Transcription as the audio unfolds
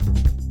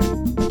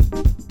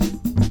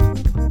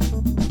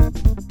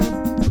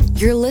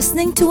You're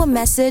listening to a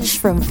message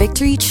from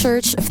Victory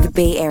Church of the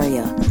Bay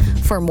Area.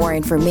 For more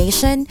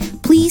information,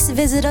 please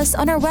visit us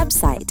on our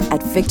website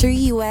at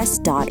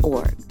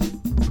victoryus.org.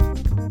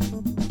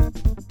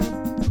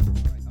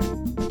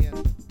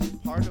 Again,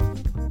 part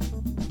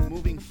of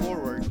moving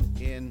forward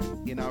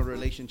in our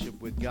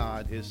relationship with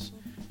God is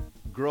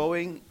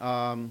growing,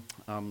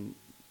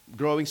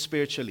 growing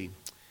spiritually,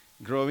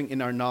 growing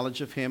in our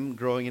knowledge of Him,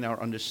 growing in our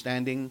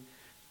understanding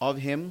of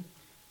Him,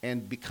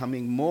 and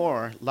becoming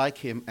more like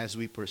Him as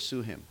we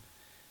pursue Him.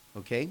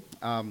 Okay,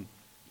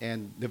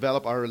 and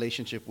develop our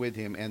relationship with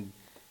Him,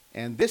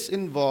 and this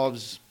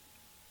involves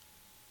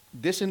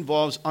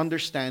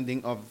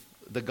understanding of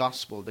the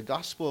gospel. The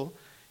gospel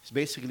is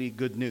basically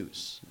good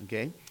news.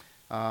 Okay,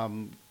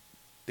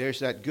 there's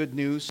that good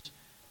news.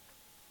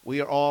 We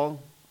are all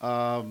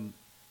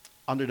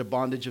under the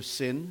bondage of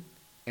sin,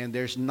 and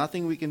there's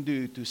nothing we can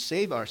do to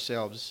save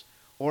ourselves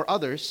or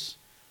others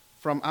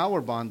from our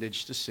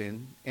bondage to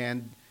sin,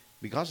 and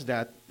because of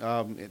that,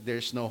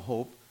 there's no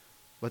hope.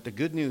 But the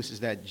good news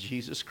is that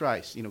Jesus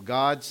Christ,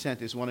 God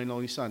sent His one and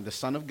only Son, the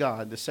Son of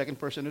God, the second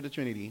person of the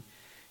Trinity,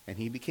 and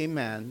He became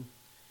man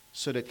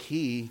so that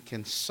He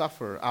can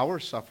suffer our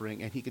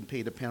suffering and He can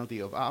pay the penalty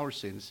of our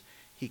sins.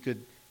 He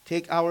could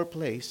take our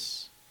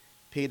place,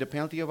 pay the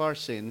penalty of our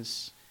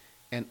sins,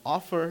 and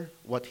offer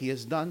what He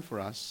has done for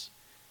us,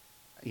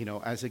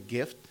 as a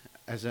gift,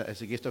 as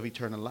a gift of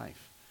eternal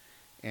life.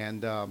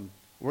 And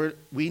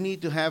we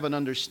need to have an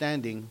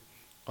understanding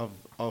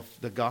of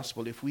the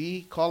gospel. If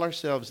we call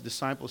ourselves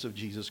disciples of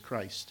Jesus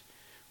Christ,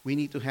 we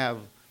need to have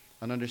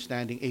an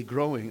understanding, a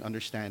growing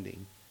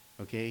understanding,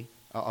 okay,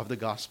 of the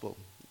gospel,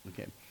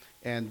 okay,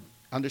 and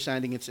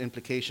understanding its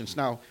implications.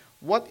 Now,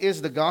 what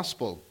is the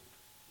gospel?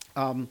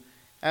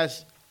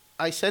 As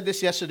I said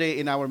this yesterday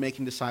in our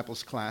Making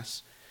Disciples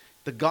class,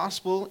 the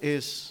gospel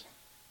is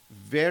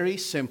very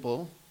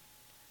simple,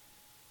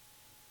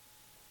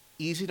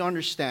 easy to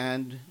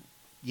understand,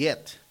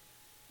 yet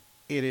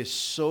it is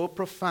so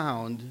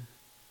profound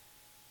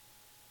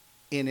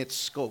in its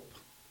scope.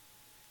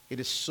 It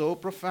is so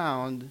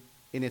profound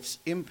in its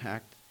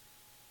impact,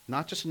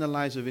 not just in the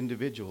lives of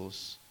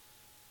individuals,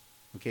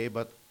 okay,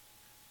 but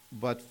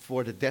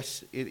for the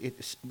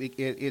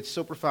it's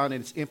so profound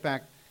in its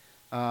impact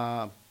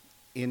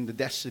in the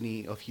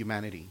destiny of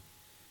humanity,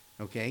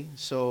 okay.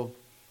 So,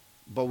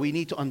 but we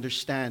need to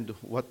understand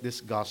what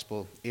this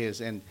gospel is,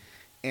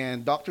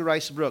 and Dr.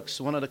 Rice Brooks,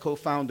 one of the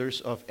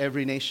co-founders of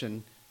Every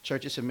Nation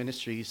Churches and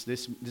Ministries,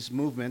 this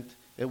movement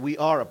that we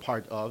are a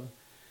part of,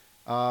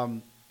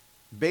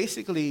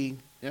 basically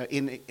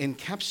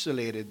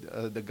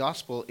encapsulated the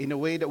gospel in a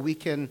way that we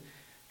can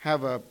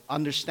have an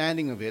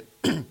understanding of it,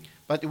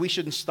 but we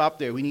shouldn't stop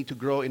there. We need to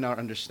grow in our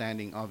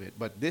understanding of it.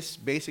 But this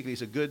basically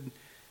is a good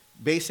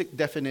basic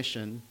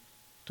definition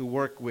to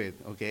work with,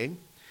 okay?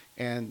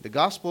 And the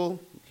gospel,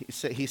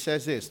 he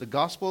says this, the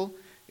gospel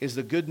is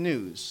the good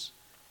news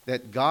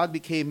that God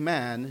became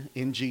man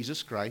in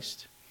Jesus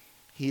Christ.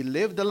 He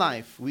lived the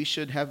life we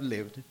should have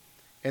lived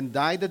and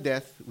died the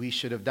death we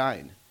should have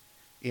died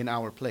in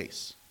our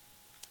place.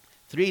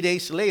 3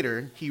 days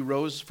later, He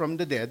rose from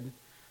the dead,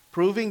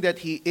 proving that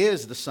He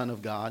is the Son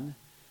of God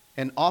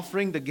and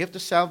offering the gift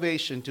of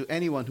salvation to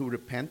anyone who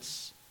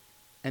repents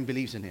and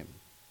believes in Him.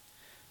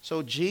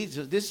 So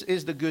Jesus, this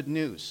is the good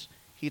news.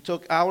 He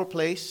took our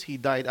place, He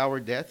died our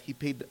death, He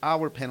paid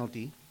our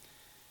penalty,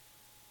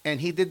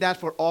 and He did that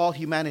for all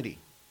humanity,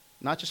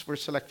 not just for a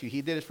select few.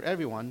 He did it for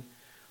everyone.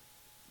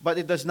 But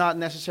it does not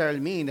necessarily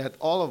mean that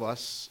all of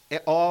us,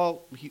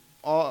 all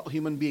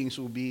human beings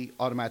will be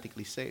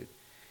automatically saved.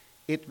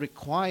 It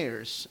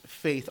requires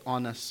faith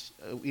on us.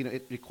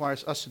 It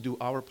requires us to do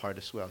our part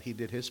as well. He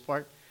did His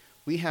part.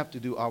 We have to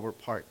do our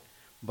part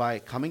by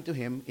coming to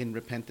Him in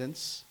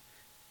repentance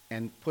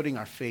and putting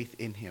our faith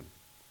in Him.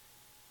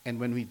 And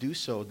when we do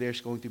so,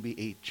 there's going to be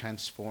a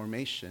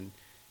transformation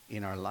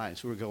in our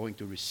lives. We're going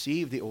to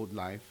receive the old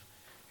life,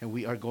 and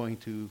we are going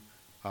to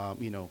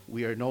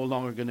we are no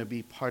longer going to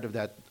be part of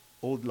that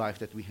old life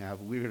that we have.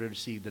 We're going to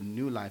receive the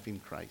new life in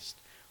Christ,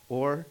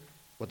 or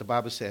what the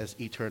Bible says,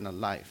 eternal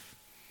life.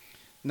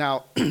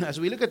 Now, as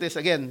we look at this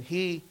again,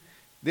 he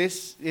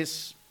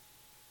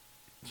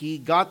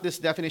got this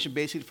definition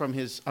basically from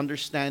his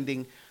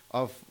understanding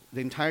of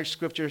the entire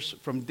scriptures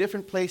from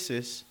different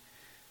places,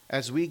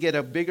 as we get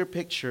a bigger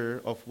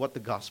picture of what the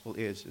gospel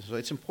is. So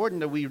it's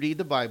important that we read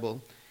the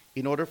Bible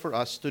in order for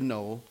us to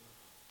know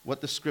what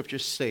the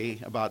scriptures say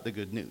about the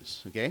good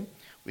news, okay?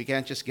 We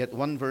can't just get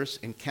one verse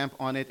and camp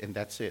on it and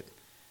that's it,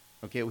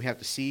 okay? We have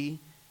to see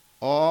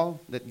all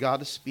that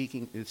God is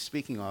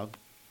speaking of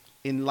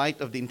in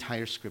light of the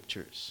entire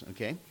scriptures,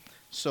 okay?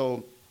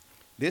 So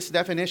this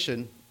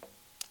definition,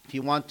 if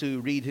you want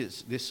to read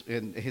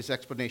his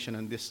explanation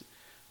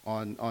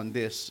on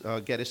this,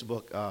 get his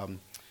book,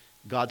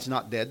 God's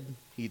Not Dead.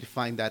 He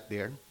defined that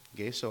there,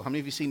 okay? So how many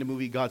of you seen the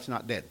movie God's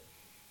Not Dead?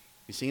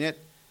 You seen it?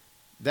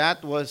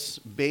 That was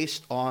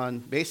based on,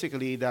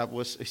 basically, that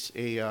was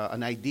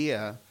an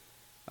idea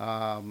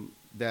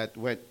that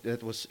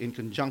was in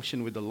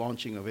conjunction with the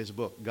launching of his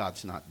book,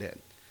 God's Not Dead.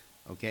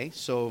 Okay,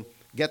 so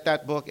get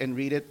that book and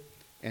read it.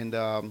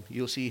 And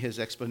you'll see his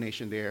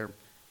explanation there,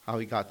 how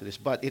he got to this.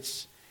 But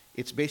it's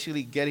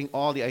basically getting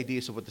all the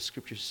ideas of what the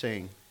Scripture is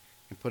saying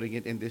and putting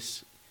it in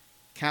this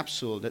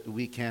capsule that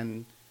we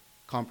can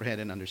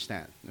comprehend and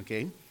understand.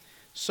 Okay?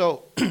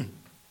 So,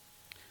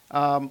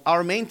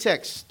 our main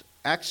text,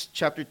 Acts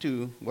chapter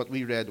 2, what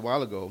we read a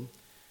while ago,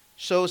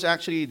 shows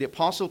actually the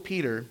Apostle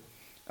Peter,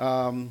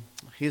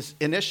 his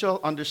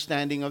initial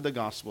understanding of the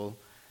gospel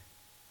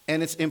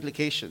and its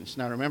implications.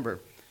 Now remember,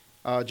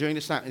 during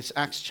this time, it's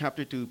Acts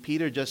chapter 2,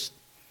 Peter just,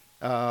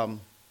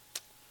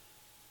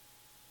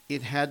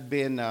 it had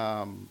been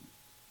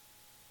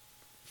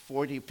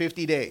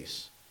 50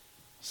 days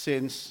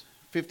since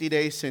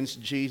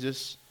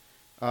Jesus'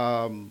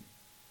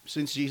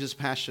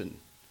 passion,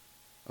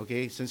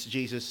 okay, since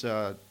Jesus'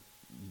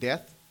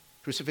 death,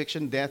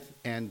 crucifixion, death,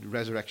 and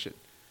resurrection.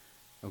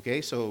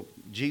 Okay, so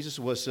Jesus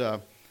was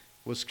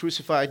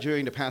crucified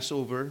during the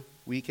Passover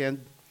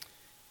weekend,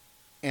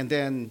 and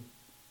then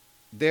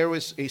there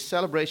was a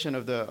celebration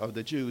of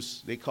the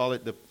Jews. They call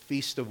it the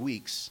Feast of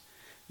Weeks,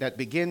 that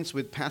begins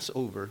with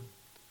Passover,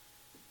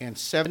 and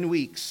 7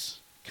 weeks,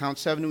 count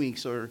 7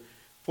 weeks, or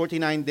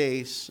 49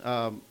 days,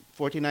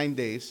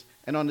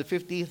 and on the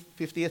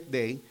 50th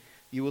day,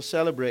 you will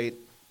celebrate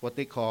what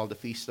they call the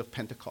Feast of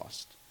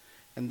Pentecost.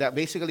 And that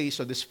basically,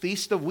 so this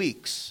Feast of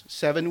Weeks,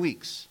 7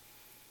 weeks,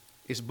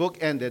 is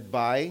bookended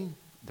by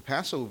the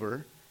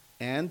Passover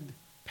and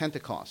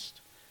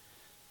Pentecost.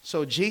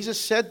 So Jesus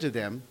said to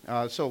them,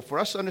 so for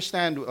us to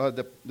understand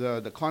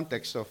the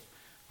context of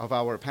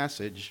our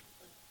passage,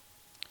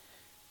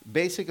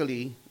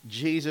 basically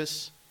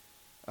Jesus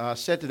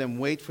said to them,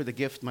 wait for the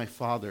gift my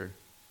Father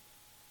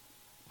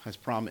has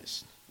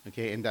promised.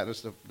 Okay, and that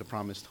was the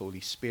promised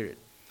Holy Spirit.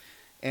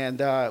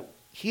 And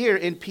here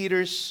in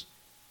Peter's,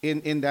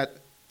 in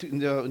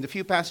the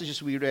few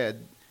passages we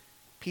read,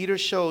 Peter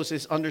shows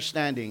his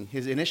understanding,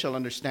 his initial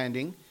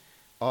understanding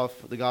of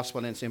the gospel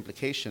and its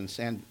implications.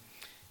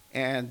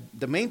 And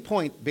the main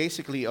point,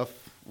 basically, of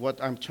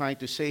what I'm trying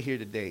to say here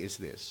today is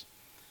this.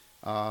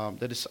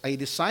 That a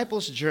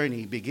disciple's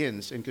journey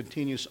begins and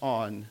continues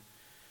on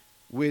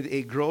with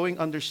a growing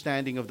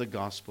understanding of the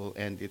gospel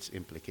and its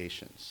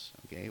implications,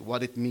 okay,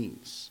 what it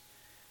means.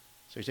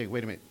 So you're saying,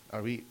 wait a minute,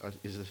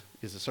 is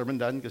the sermon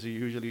done? Because you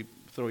usually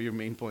throw your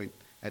main point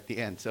at the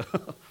end. So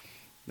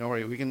don't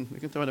worry, we can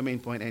throw the main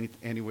point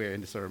anywhere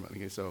in the sermon.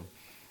 Okay, so,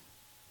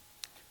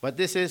 but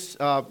this is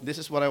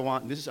what I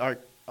want. This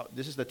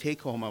is the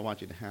take home I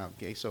want you to have.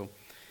 Okay, so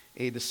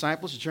a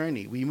disciple's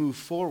journey, we move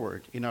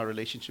forward in our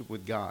relationship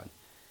with God,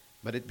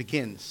 but it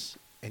begins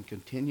and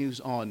continues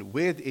on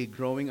with a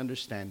growing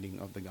understanding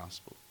of the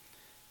gospel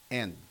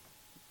and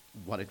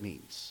what it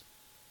means,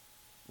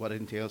 what it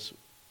entails,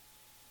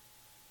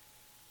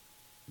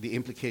 the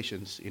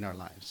implications in our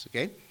lives.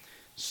 Okay,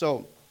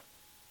 so.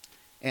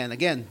 And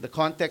again, the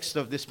context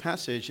of this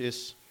passage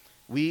is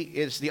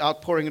the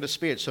outpouring of the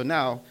Spirit. So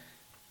now,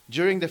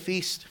 during the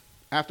feast,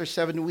 after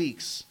 7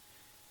 weeks,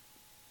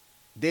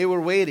 they were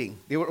waiting.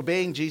 They were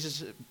obeying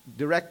Jesus'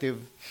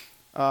 directive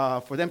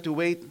for them to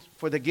wait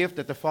for the gift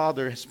that the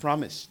Father has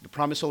promised, the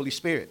promised Holy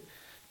Spirit.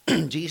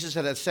 Jesus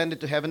had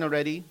ascended to heaven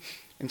already.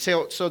 And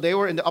so they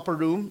were in the upper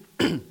room.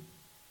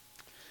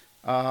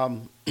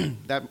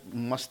 That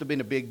must have been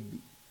a big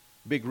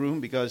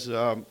room, because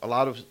a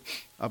lot of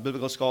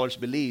biblical scholars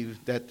believe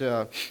that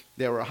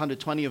there were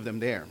 120 of them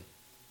there.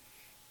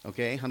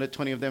 Okay,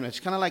 120 of them. It's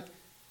kind of like,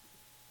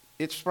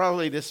 it's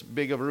probably this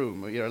big of a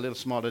room. You're a little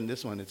smaller than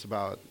this one. It's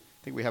about, I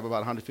think we have about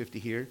 150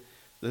 here.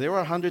 So there were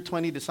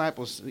 120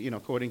 disciples,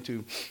 according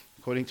to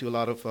a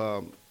lot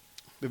of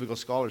biblical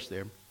scholars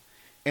there.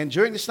 And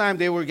during this time,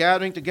 they were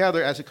gathering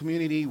together as a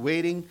community,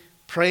 waiting,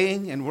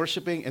 praying, and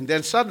worshiping. And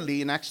then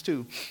suddenly, in Acts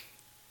 2,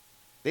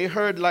 they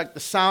heard like the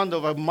sound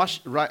of a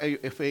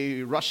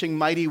rushing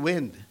mighty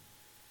wind,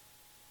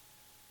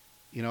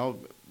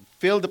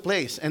 filled the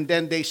place. And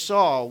then they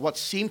saw what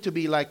seemed to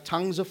be like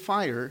tongues of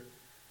fire,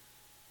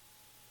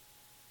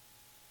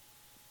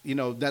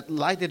 that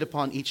lighted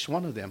upon each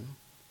one of them.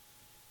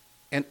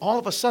 And all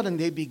of a sudden,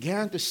 they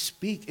began to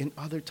speak in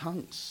other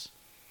tongues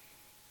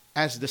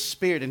as the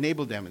Spirit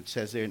enabled them, it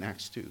says there in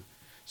Acts 2.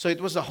 So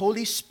it was the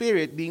Holy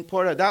Spirit being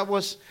poured out. That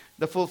was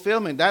the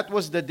fulfillment. That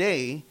was the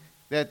day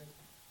that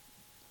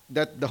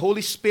the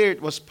Holy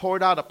Spirit was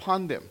poured out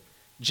upon them.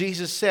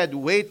 Jesus said,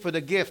 wait for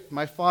the gift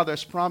my Father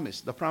has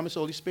promised, the promised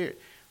Holy Spirit.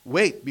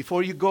 Wait.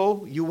 Before you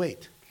go, you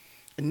wait.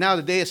 And now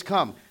the day has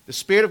come. The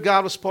Spirit of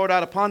God was poured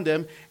out upon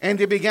them, and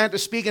they began to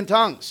speak in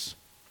tongues,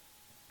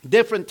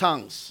 different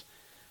tongues.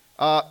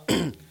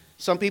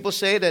 Some people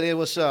say that it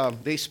was,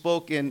 they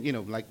spoke in,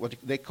 like what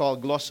they call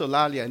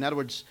glossolalia. In other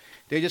words,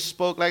 they just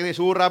spoke like this.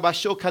 They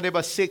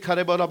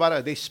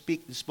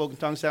spoke in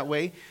tongues that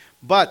way.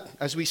 But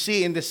as we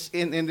see in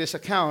this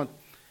account,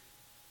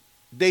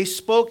 they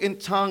spoke in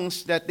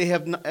tongues that they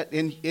have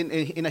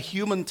in a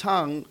human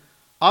tongue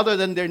other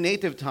than their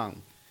native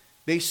tongue.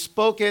 They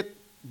spoke it,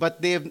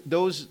 but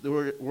those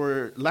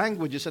were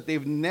languages that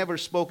they've never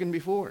spoken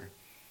before.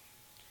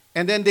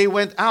 And then they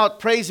went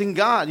out praising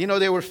God.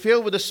 They were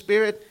filled with the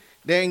Spirit,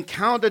 They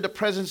encountered the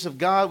presence of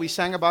God. We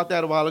sang about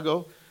that a while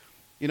ago.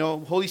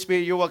 Holy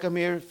Spirit, you're welcome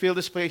here. Fill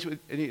this place with,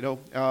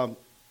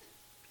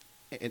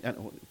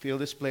 fill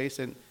this place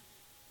and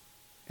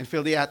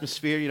fill the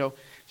atmosphere. So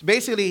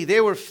basically, they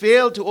were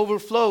filled to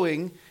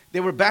overflowing. They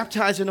were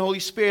baptized in the Holy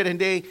Spirit, and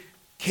they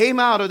came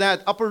out of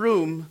that upper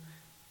room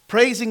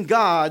praising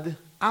God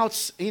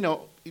out,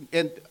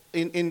 and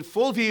in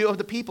full view of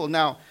the people.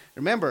 Now,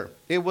 remember,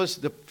 it was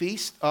the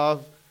feast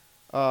of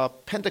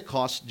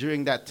Pentecost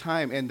during that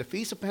time. And the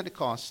Feast of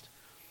Pentecost,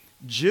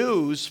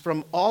 Jews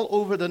from all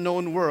over the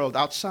known world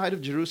outside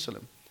of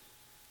Jerusalem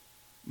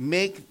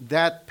make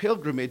that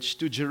pilgrimage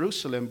to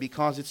Jerusalem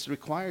because it's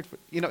required.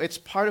 It's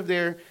part of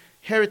their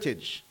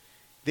heritage.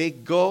 They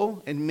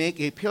go and make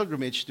a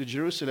pilgrimage to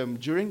Jerusalem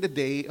during the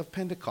day of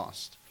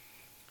Pentecost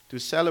to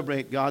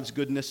celebrate God's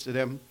goodness to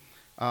them,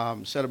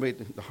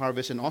 celebrate the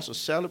harvest, and also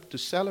to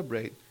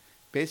celebrate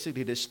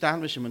basically the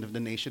establishment of the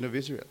nation of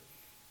Israel.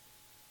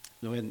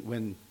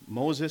 When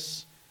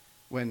Moses,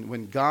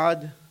 when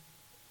God,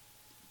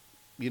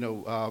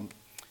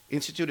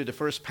 instituted the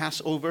first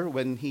Passover,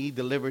 when he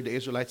delivered the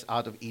Israelites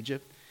out of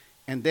Egypt,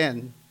 and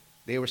then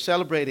they were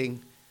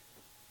celebrating,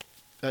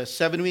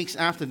 7 weeks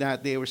after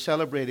that, they were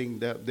celebrating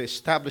the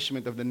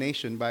establishment of the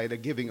nation by the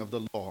giving of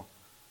the law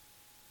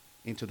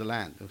into the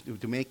land,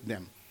 to make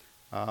them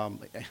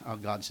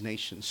God's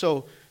nation.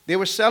 So they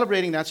were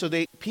celebrating that, so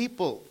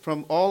people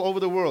from all over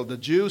the world, the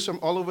Jews from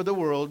all over the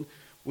world,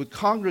 would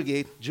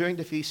congregate during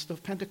the Feast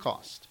of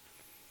Pentecost.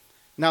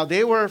 Now,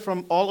 they were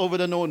from all over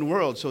the known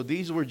world, so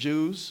these were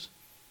Jews,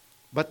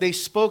 but they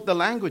spoke the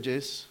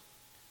languages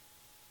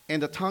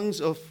and the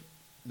tongues of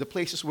the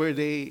places where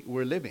they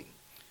were living.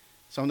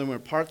 Some of them were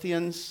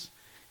Parthians,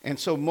 and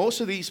so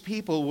most of these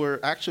people were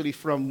actually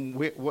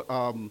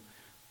from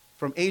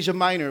Asia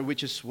Minor,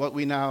 which is what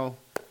we now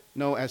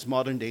know as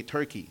modern-day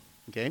Turkey.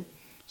 Okay,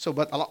 so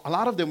but a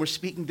lot of them were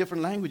speaking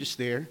different languages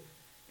there,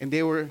 and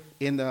they were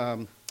in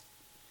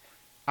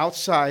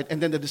outside,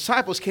 and then the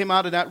disciples came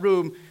out of that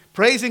room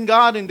praising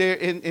God with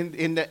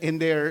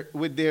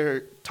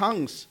their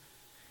tongues,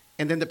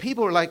 and then the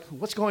people were like,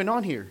 "What's going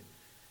on here?"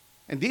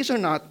 And these are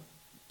not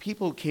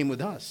people who came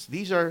with us;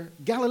 these are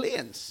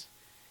Galileans,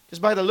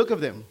 just by the look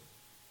of them,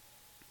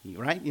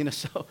 right?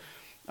 So,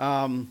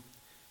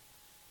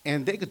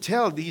 and they could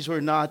tell these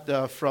were not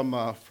from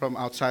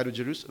outside of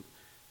Jerusalem.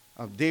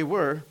 They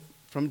were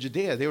from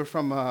Judea. They were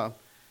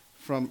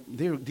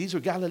these were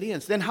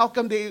Galileans. Then how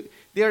come they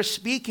are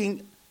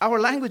speaking our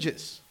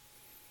languages?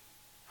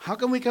 How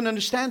come we can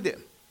understand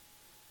them?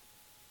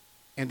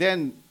 And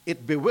then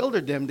it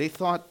bewildered them. They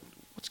thought,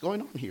 what's going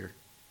on here?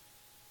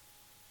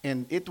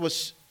 And it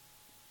was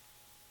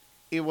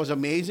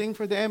amazing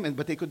for them,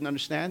 but they couldn't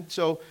understand.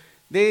 So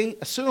they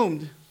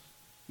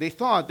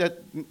thought that,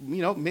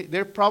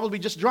 they're probably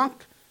just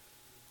drunk.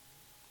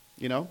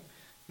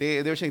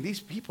 They're saying, these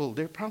people,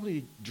 they're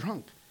probably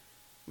drunk.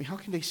 I mean, how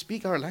can they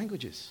speak our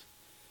languages?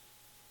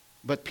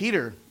 But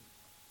Peter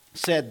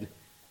said,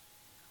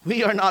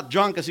 we are not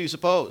drunk as you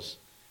suppose.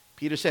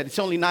 Peter said, it's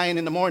only 9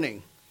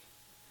 a.m.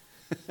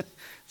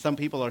 Some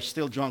people are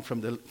still drunk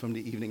from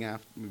the evening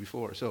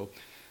before.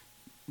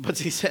 But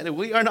he said,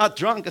 we are not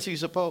drunk as you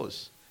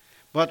suppose.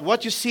 But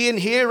what you see and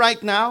hear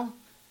right now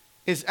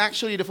is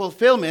actually the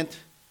fulfillment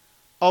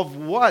of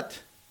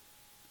what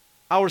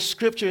our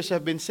scriptures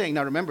have been saying.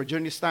 Now remember,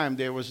 during this time,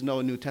 there was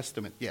no New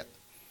Testament yet.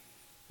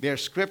 Their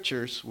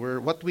scriptures were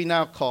what we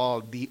now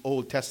call the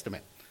Old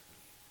Testament.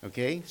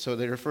 Okay, so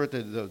they refer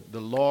to the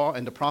law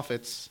and the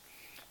prophets.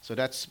 So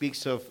that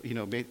speaks of,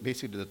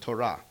 basically the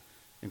Torah,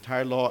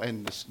 entire law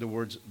and the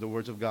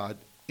words of God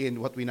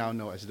in what we now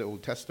know as the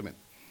Old Testament.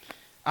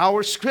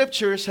 Our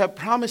scriptures have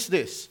promised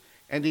this,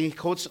 and he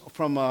quotes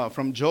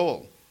from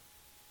Joel.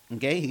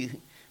 Okay,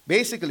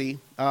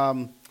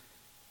 and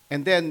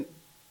then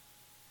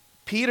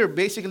Peter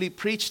basically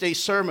preached a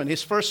sermon,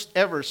 his first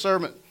ever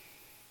sermon.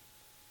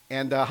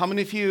 And how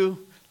many of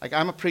you, like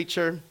I'm a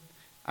preacher,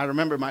 I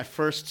remember my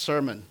first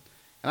sermon.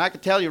 And I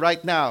can tell you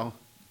right now,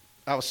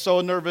 I was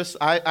so nervous.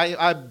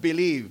 I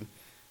believe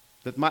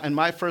that in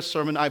my first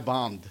sermon, I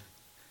bombed.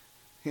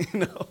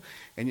 And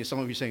some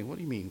of you are saying, what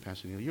do you mean,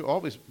 Pastor Neil? You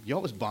always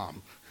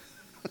bomb.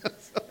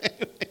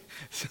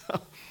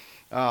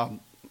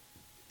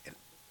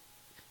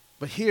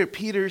 But here,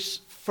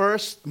 Peter's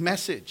first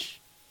message,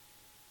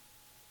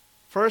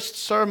 first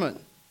sermon,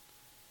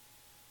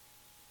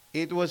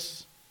 it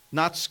was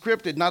not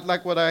scripted, not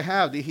like what I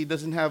have. He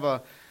doesn't have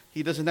a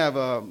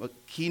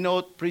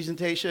keynote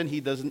presentation.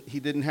 He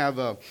didn't have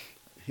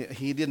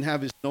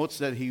his notes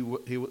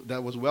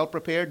that was well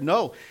prepared.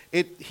 No,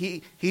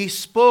 he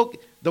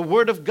spoke the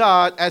word of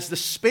God as the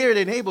Spirit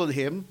enabled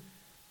him,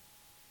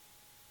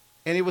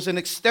 and it was an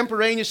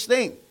extemporaneous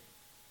thing,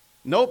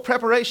 no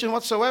preparation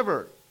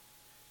whatsoever.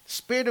 The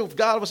Spirit of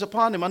God was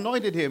upon him,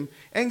 anointed him,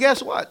 and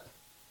guess what?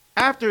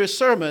 After his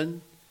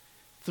sermon,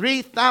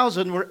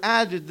 3,000 were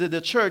added to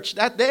the church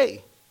that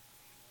day.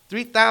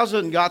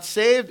 3,000 got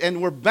saved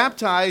and were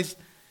baptized,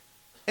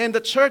 and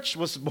the church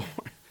was born.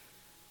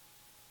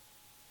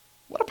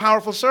 What a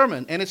powerful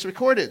sermon, and it's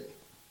recorded.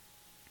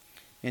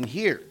 And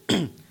here,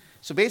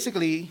 So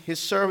basically, his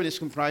sermon is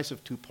comprised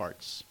of two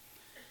parts.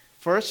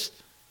 First,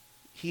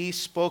 he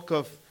spoke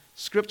of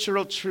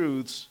scriptural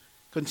truths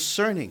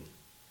concerning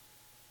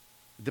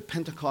the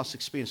Pentecost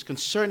experience,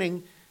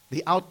 concerning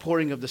the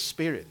outpouring of the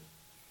Spirit.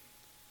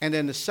 And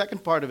then the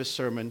second part of his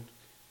sermon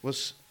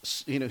was,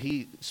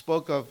 he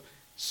spoke of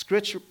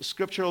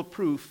scriptural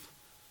proof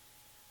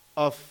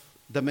of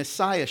the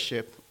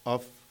messiahship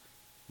of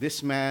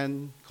this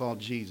man called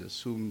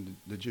Jesus, whom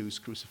the Jews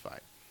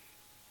crucified.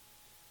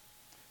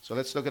 So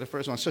let's look at the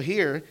first one. So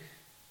here,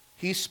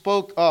 he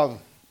spoke of,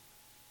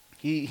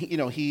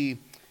 in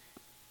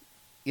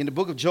the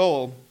book of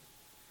Joel,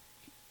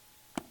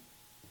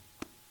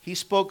 he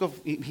spoke of,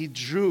 he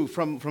drew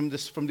from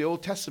the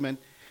Old Testament.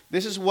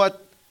 This is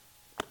what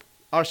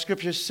our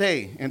scriptures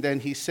say. And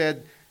then he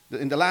said,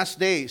 in the last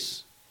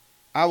days,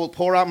 I will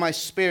pour out my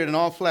spirit on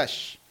all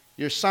flesh.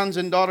 Your sons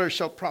and daughters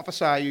shall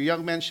prophesy. Your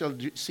young men shall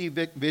see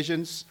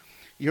visions.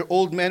 Your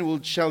old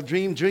men shall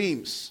dream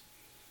dreams.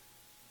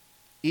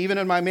 Even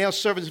on my male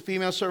servants and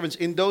female servants,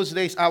 in those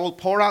days I will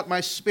pour out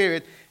my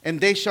spirit,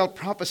 and they shall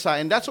prophesy.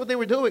 And that's what they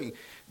were doing.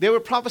 They were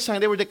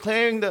prophesying. They were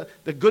declaring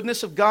the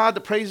goodness of God,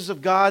 the praises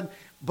of God,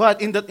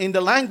 but in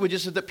the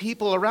languages of the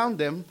people around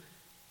them.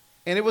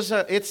 And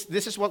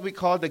this is what we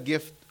call the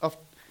gift of,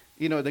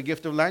 the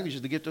gift of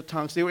languages, the gift of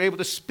tongues. They were able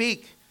to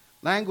speak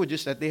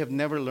languages that they have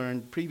never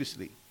learned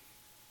previously.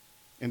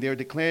 And they are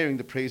declaring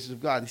the praises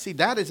of God. You see,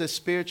 that is a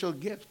spiritual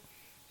gift.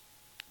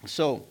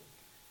 So,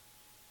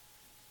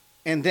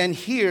 and then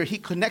here he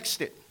connects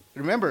it.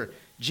 Remember,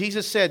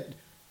 Jesus said,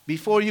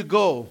 before you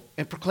go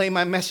and proclaim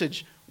my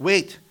message,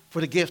 wait for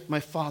the gift my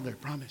Father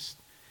promised.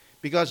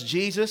 Because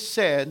Jesus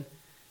said,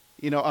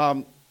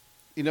 I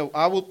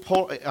will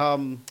pour,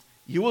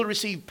 you will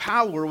receive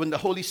power when the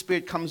Holy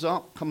Spirit comes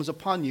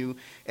upon you,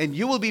 and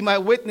you will be my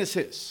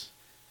witnesses.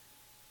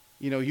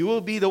 You will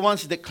be the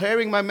ones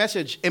declaring my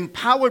message,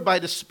 empowered by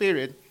the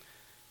Spirit,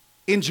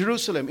 in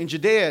Jerusalem, in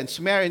Judea, and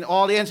Samaria, and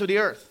all the ends of the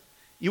earth.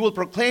 You will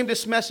proclaim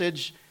this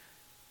message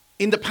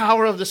in the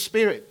power of the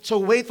Spirit. So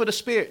wait for the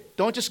Spirit.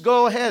 Don't just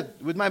go ahead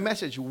with my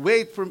message.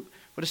 Wait for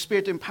the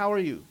Spirit to empower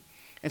you.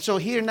 And so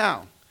here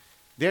now,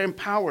 they're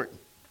empowered.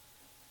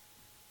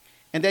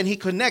 And then he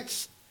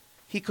connects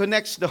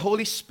the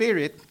Holy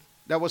Spirit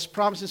that was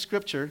promised in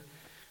Scripture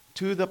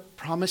to the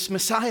promised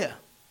Messiah.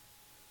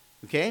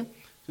 Okay?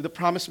 To the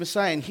promised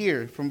Messiah. And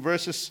here, from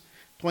verses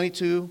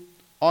 22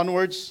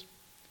 onwards,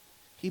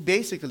 he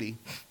basically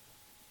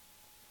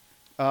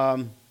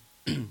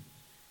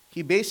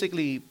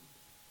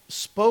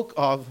spoke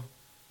of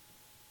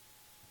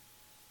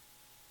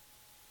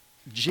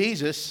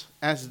Jesus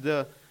as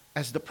the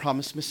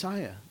promised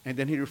Messiah. And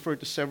then he referred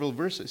to several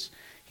verses.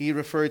 He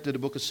referred to the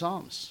book of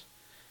Psalms.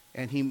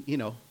 And he,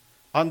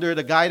 under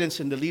the guidance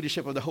and the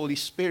leadership of the Holy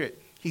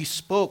Spirit, he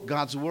spoke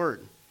God's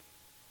word.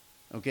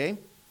 Okay?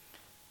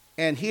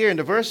 And here in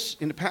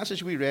the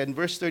passage we read, in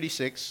verse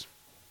 36,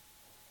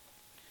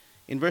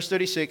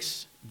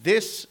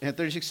 this, and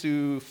 36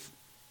 to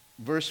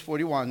verse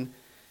 41,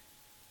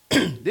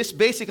 this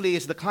basically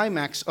is the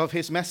climax of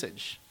his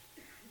message.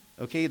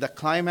 Okay, the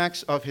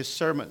climax of his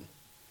sermon.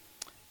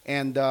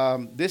 And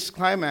this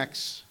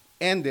climax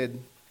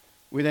ended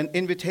with an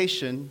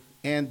invitation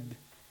and,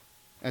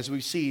 as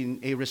we've seen,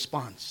 a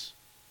response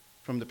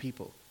from the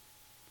people.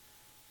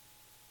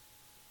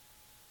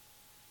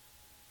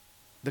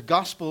 The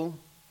gospel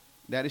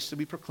that is to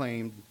be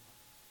proclaimed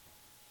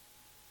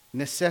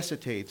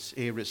necessitates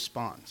a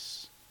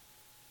response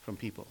from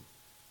people.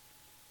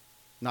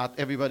 Not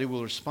everybody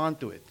will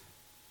respond to it.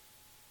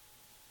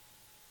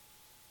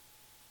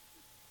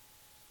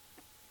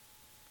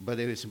 But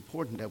it is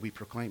important that we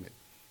proclaim it,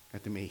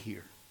 that they may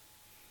hear.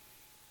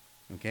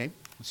 Okay?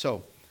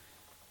 So,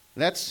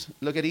 let's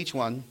look at each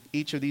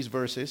of these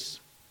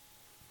verses.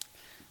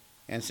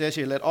 And it says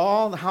here, let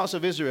all the house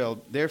of Israel,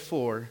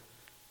 therefore,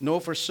 know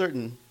for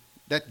certain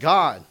that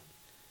God.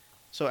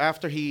 So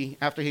after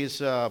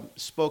he's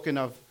spoken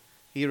of,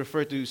 he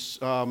referred to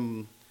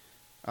some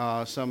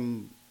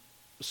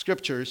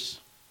scriptures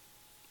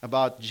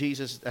about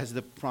Jesus as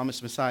the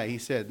promised Messiah. He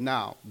said,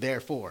 now,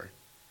 therefore,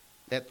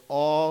 let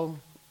all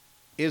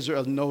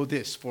Israel know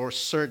this for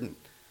certain,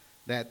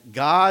 that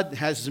God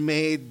has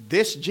made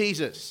this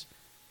Jesus,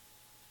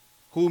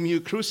 whom you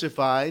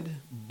crucified,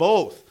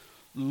 both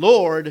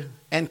Lord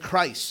and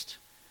Christ.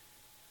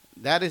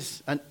 That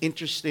is an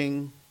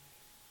interesting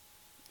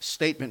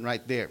statement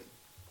right there.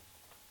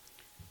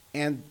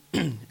 And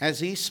as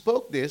he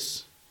spoke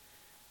this,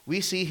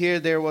 we see here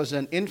there was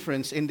an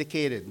inference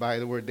indicated by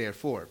the word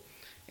therefore.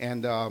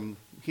 And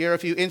here are a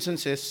few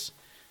instances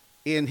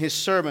in his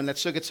sermon.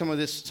 Let's look at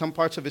some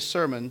parts of his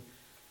sermon.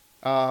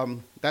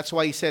 That's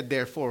why he said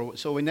therefore.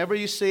 So whenever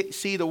you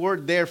see the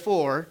word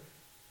therefore,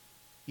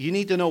 you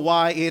need to know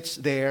why it's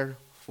there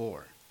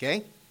for.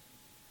 Okay?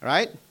 All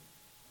right?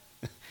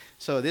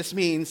 So this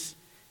means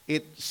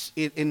it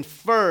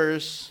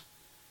infers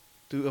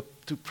to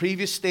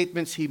previous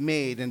statements he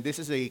made, and this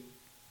is a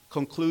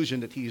conclusion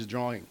that he is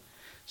drawing.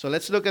 So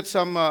let's look at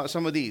some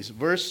of these.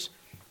 Verse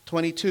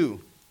 22.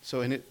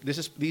 So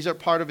these are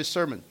part of his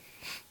sermon.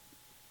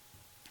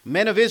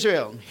 Men of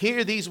Israel,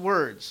 hear these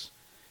words.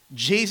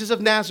 Jesus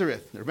of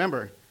Nazareth,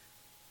 remember,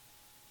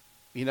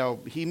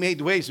 he made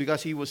waves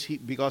because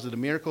because of the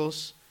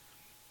miracles.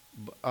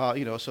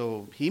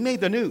 So he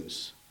made the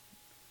news.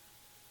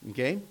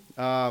 Okay?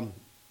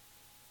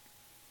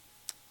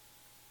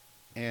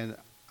 And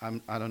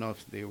I don't know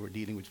if they were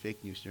dealing with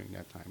fake news during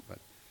that time,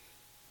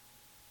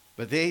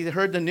 but they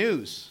heard the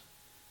news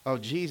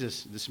of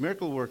Jesus, this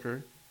miracle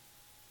worker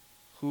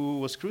who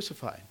was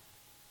crucified,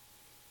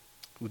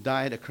 who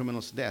died a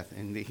criminal's death.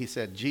 And he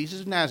said,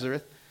 Jesus of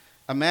Nazareth,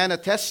 a man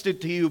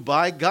attested to you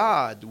by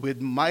God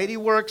with mighty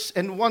works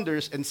and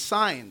wonders and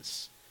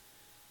signs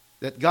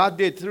that God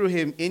did through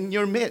him in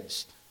your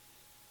midst.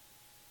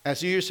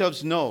 As you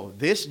yourselves know,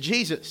 this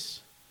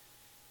Jesus,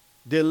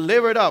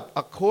 delivered up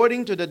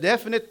according to the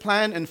definite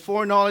plan and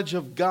foreknowledge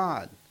of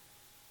God.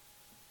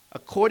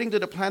 According to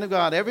the plan of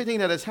God, everything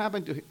that has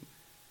happened to him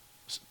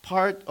is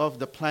part of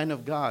the plan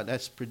of God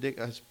as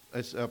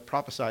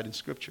prophesied in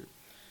Scripture.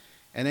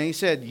 And then he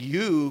said,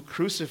 you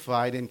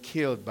crucified and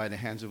killed by the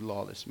hands of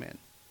lawless men.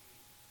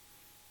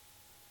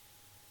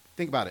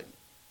 Think about it.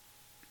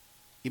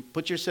 You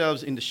put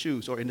yourselves in the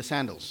shoes or in the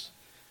sandals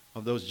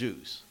of those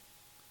Jews.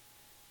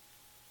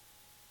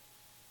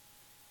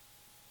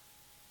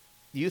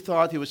 You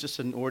thought he was just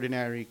an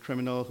ordinary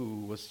criminal who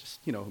was just,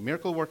 a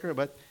miracle worker,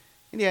 but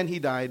in the end he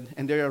died,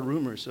 and there are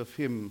rumors of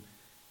him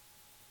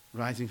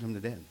rising from the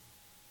dead.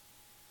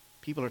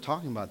 People are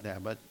talking about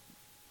that, but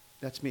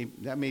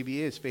that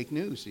maybe is fake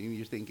news,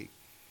 you're thinking.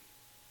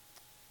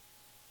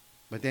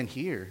 But then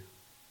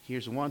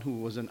here's one who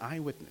was an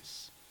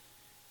eyewitness.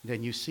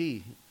 Then you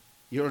see,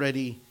 you're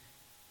already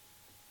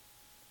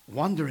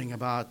wondering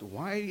about,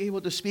 why are you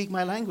able to speak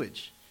my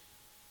language?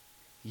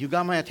 You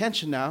got my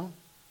attention now.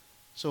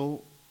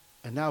 And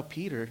now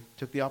Peter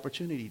took the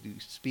opportunity to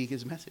speak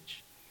his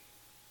message.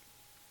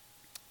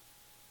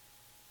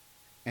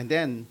 And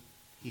then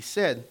he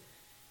said,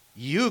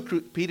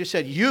 Peter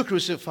said, you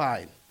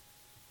crucified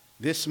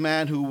this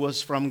man who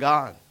was from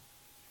God.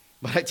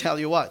 But I tell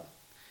you what,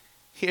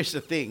 here's the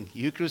thing.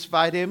 You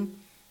crucified him,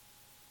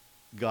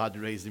 God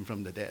raised him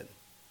from the dead.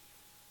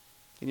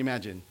 Can you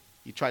imagine?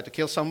 You try to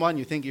kill someone,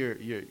 you think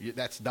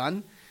that's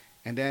done,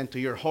 and then to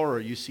your horror,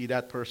 you see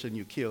that person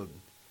you killed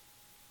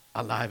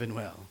alive and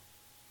well.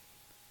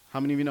 How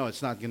many of you know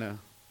it's not gonna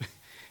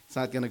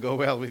go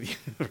well with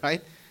you,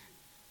 right?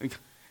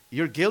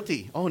 You're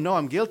guilty. Oh no,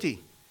 I'm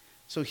guilty.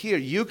 So here,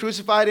 you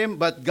crucified him,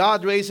 but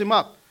God raised him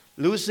up,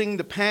 losing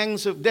the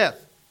pangs of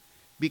death,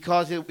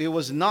 because it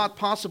was not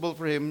possible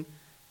for him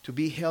to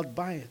be held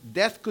by it.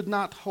 Death could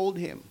not hold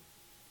him.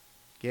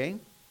 Okay?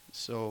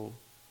 So,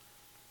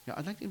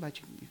 I'd like to invite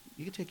you.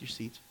 You can take your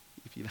seats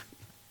if you like.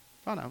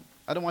 Oh no,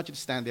 I don't want you to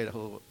stand there the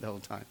whole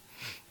time.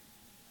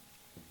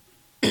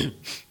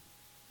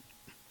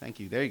 Thank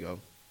you. There you go.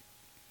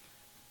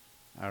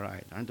 All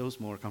right. Aren't those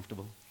more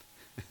comfortable?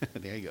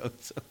 There you go.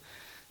 So,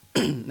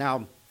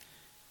 now,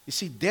 you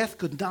see, death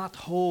could not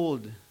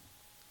hold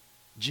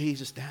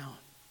Jesus down.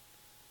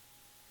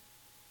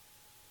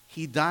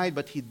 He died,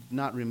 but he did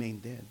not remain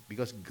dead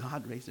because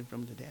God raised him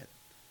from the dead.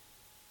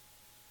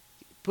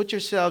 Put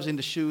yourselves in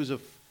the shoes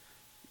of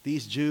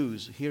these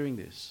Jews hearing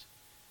this.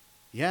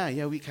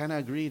 Yeah, we kind of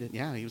agree that,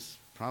 he was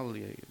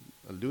probably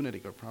a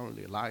lunatic or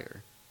probably a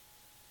liar.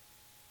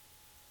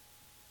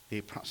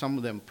 Some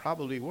of them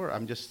probably were.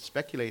 I'm just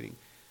speculating.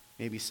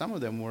 Maybe some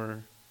of them were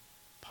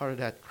part of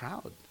that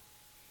crowd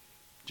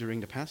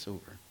during the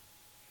Passover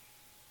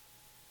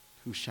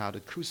who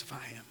shouted,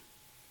 crucify him.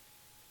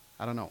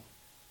 I don't know.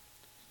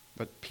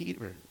 But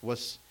Peter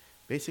was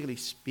basically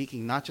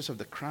speaking not just of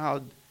the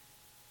crowd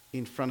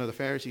in front of the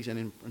Pharisees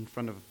and in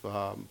front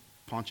of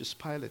Pontius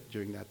Pilate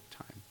during that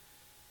time,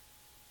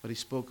 but he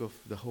spoke of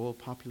the whole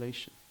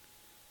population.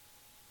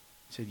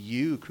 He said,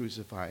 you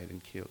crucified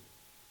and killed.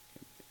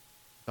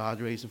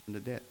 God raised him from the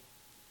dead,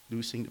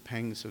 loosing the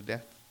pangs of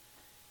death,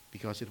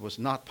 because it was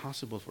not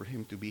possible for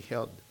him to be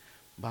held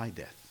by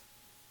death.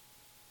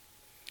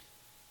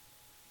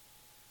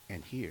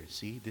 And here,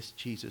 see, this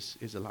Jesus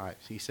is alive.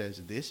 He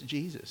says, this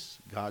Jesus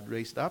God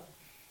raised up,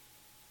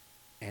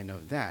 and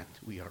of that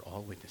we are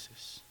all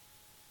witnesses.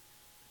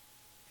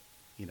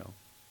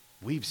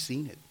 We've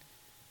seen it.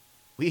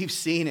 We've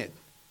seen it.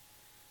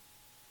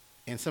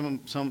 And some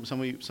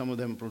of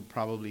them would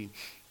probably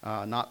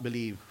not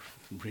believe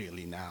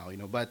really now,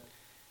 but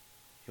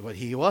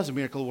he was a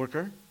miracle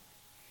worker.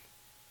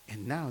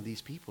 And now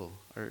these people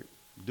are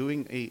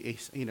doing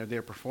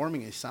they're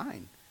performing a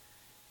sign.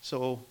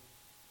 So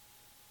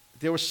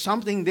there was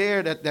something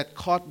there that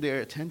caught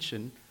their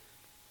attention.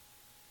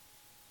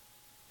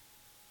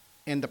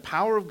 And the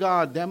power of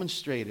God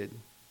demonstrated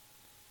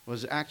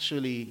was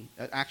actually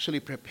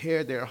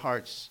prepared their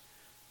hearts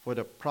for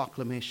the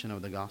proclamation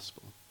of the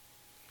gospel.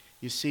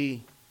 You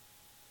see,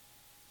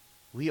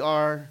 if we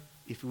are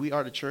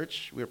the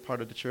church, we're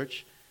part of the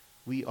church,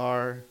 we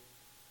are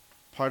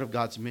part of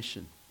God's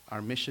mission.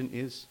 Our mission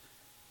is,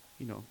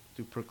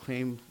 to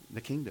proclaim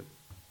the kingdom,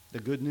 the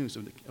good news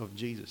of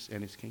Jesus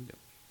and his kingdom.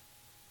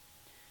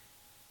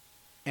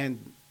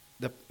 And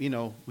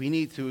we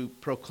need to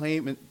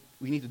proclaim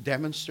We need to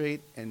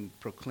demonstrate and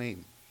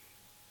proclaim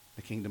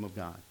the kingdom of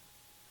God.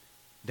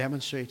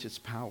 Demonstrate its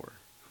power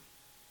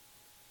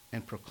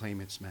and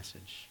proclaim its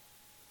message.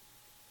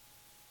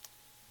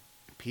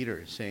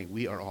 Peter is saying,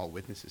 we are all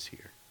witnesses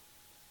here.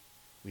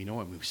 We know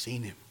him. We've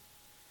seen him.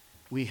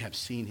 We have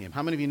seen him.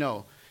 How many of you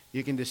know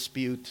you can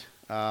dispute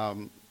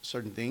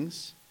certain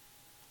things,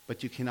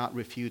 but you cannot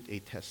refute a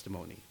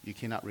testimony. You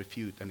cannot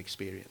refute an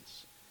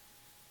experience.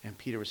 And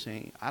Peter was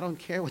saying, I don't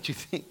care what you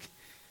think.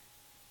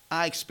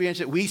 I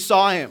experienced it. We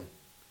saw him.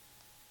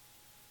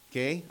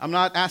 Okay? I'm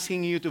not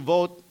asking you to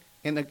vote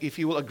and if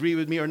you will agree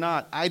with me or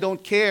not. I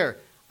don't care.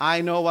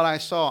 I know what I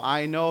saw.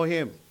 I know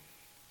him.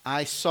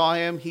 I saw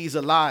him. He's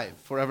alive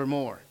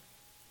forevermore.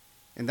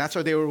 And that's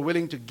why they were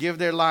willing to give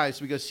their lives,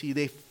 because see,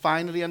 they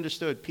finally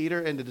understood,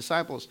 Peter and the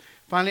disciples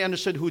finally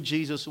understood who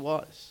Jesus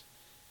was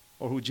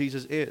or who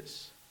Jesus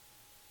is.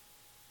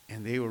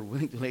 And they were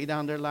willing to lay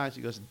down their lives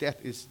because death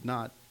is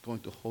not going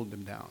to hold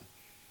them down.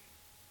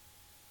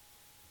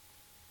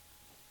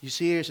 You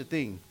see, here's the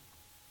thing.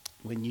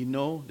 When you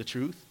know the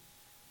truth,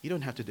 you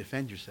don't have to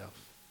defend yourself.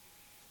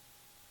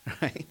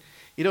 Right?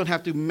 You don't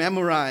have to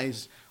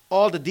memorize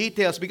all the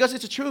details because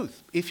it's the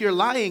truth. If you're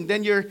lying,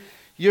 then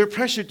you're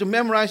pressured to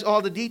memorize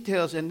all the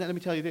details. And let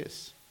me tell you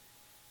this.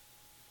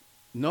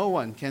 No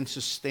one can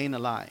sustain a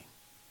lie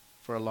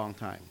for a long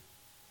time.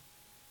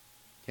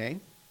 Okay?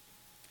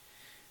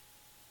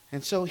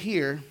 And so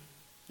here,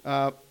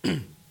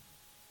 and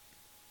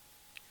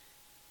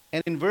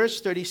in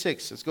verse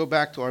 36, let's go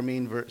back to our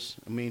main verse,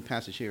 our main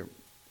passage here.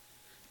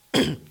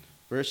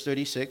 Verse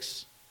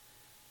 36,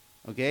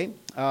 okay?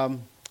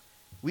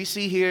 We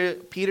see here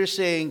Peter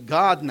saying,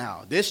 God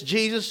now, this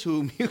Jesus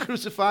whom you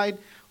crucified,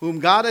 whom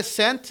God has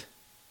sent,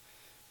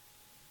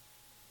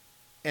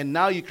 and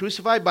now you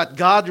crucified, but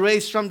God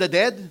raised from the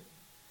dead,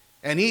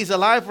 and he's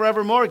alive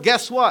forevermore.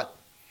 Guess what?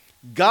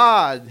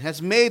 God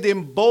has made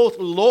him both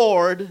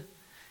Lord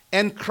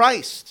and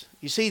Christ.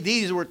 You see,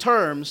 these were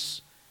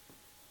terms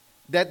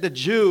that the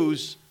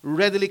Jews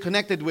readily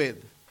connected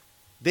with.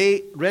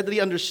 They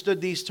readily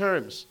understood these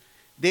terms.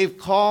 They've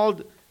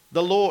called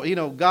the Lord,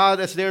 God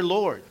as their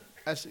Lord.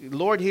 As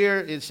Lord here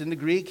is in the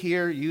Greek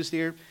here, used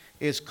here,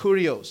 is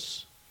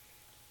kurios.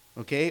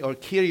 Okay, or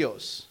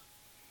Kyrios,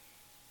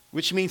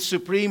 which means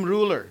supreme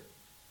ruler.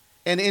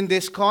 And in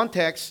this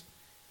context,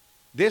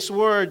 this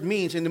word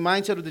means, in the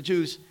mindset of the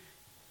Jews,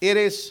 it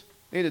is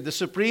the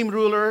supreme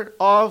ruler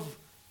of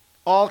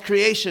all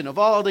creation, of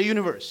all the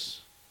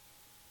universe.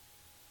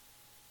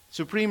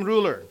 Supreme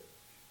ruler.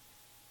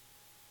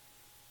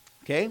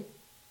 Okay?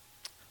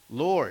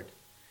 Lord.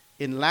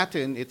 In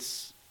Latin,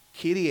 it's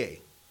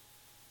Kyrie.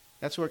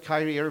 That's where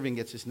Kyrie Irving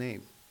gets his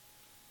name.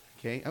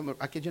 Okay?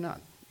 I kid you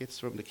not. It's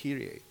from the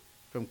Kyrie,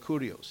 from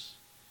Kurios.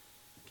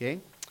 Okay?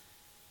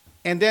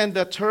 And then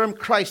the term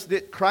Christ,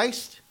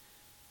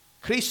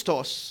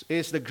 Christos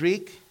is the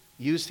Greek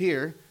used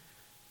here.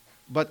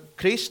 But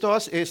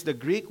Christos is the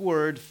Greek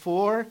word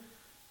for,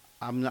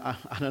 I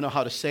don't know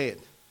how to say it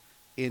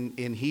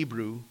in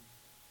Hebrew,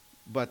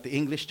 but the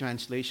English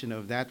translation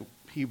of that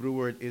Hebrew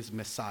word is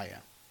Messiah.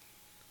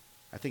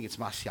 I think it's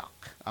Mashiach.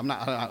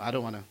 I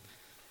don't want to,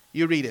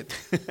 you read it.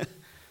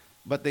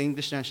 But the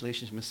English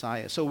translation is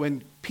Messiah. So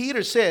when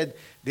Peter said,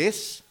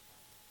 this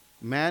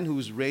man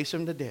who's raised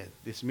from the dead,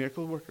 this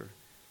miracle worker,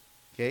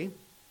 okay,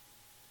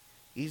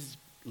 he's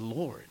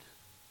Lord.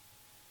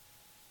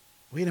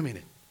 Wait a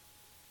minute.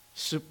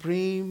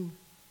 Supreme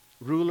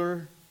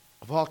ruler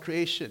of all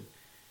creation.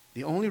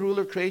 The only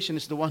ruler of creation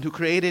is the one who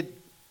created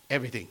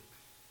everything.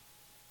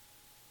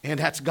 And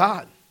that's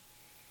God.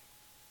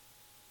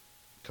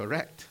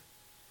 Correct.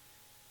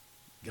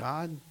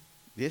 God,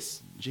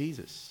 this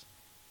Jesus,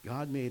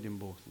 God made him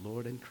both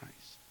Lord and Christ.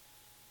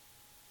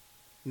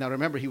 Now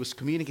remember, he was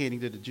communicating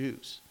to the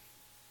Jews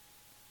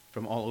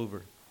from all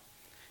over.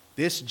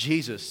 This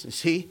Jesus, you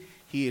see,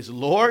 he is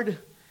Lord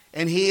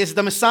and he is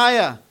the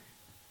Messiah.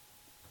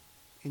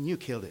 And you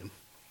killed him.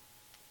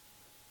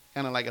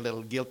 Kind of like a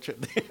little guilt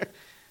trip there.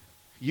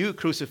 You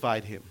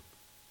crucified him.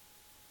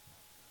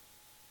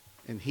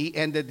 And he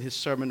ended his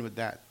sermon with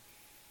that.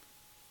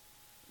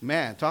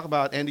 Man, talk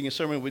about ending a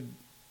sermon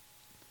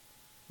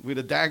with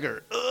a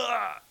dagger.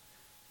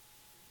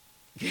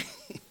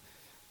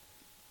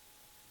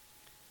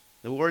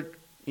 The word,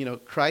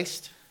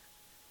 Christ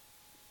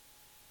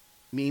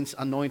means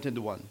anointed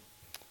one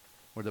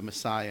or the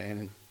Messiah.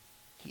 And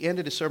he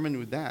ended his sermon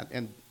with that.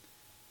 And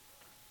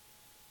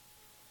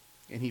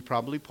he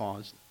probably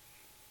paused.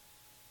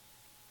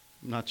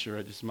 I'm not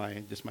sure, just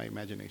my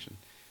imagination.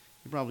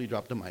 He probably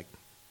dropped the mic.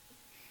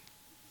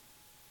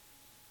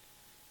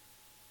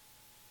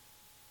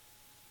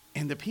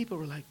 And the people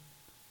were like,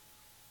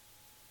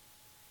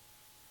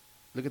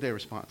 look at their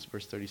response,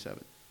 verse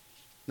 37.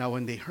 Now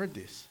when they heard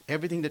this,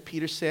 everything that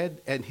Peter said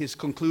and his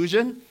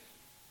conclusion,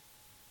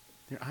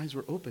 their eyes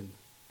were opened.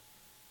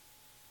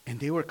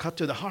 And they were cut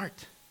to the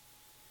heart.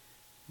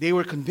 They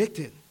were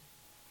convicted.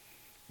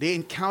 They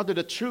encountered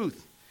the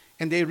truth.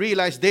 And they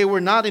realized they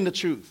were not in the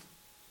truth.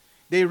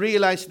 They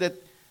realized that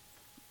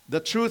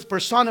the truth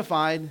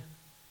personified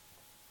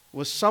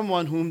was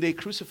someone whom they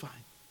crucified.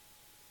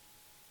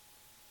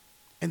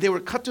 And they were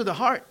cut to the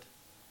heart.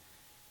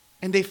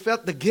 And they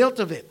felt the guilt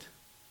of it.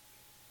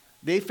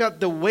 They felt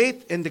the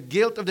weight and the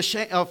guilt of the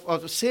shame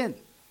of sin.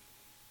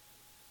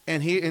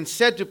 And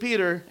said to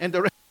Peter and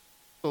the rest of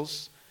the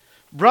apostles,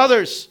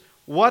 brothers,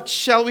 what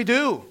shall we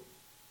do?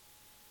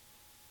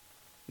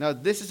 Now,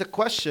 this is a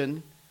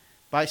question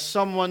by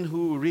someone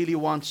who really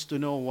wants to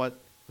know what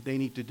they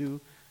need to do.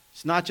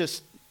 It's not a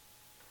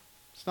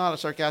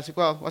sarcastic,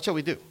 well, what shall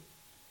we do?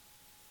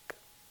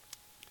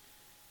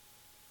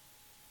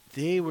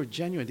 They were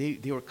genuine.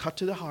 They were cut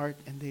to the heart,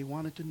 and they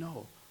wanted to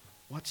know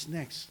what's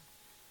next.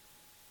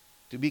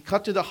 To be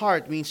cut to the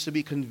heart means to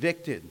be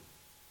convicted.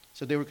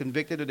 So they were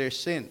convicted of their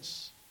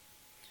sins.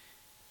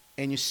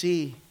 And you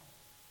see,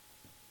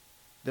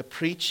 the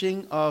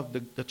preaching of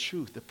the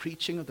truth, the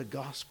preaching of the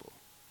gospel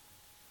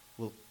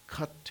will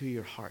cut to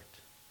your heart.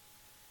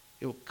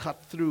 It will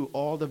cut through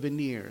all the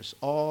veneers,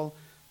 all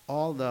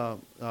the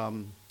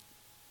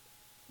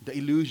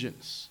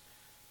illusions,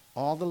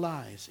 all the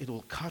lies. It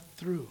will cut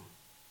through.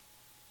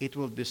 It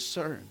will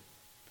discern,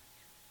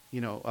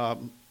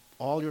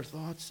 all your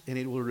thoughts, and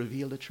it will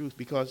reveal the truth,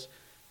 because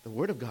the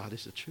Word of God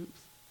is the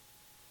truth.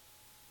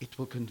 It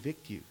will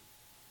convict you.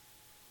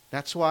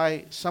 That's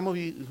why some of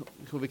you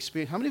who've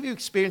experienced, how many of you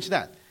experienced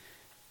that?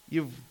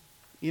 You've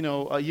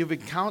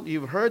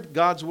heard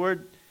God's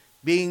Word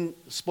being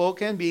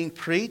spoken, being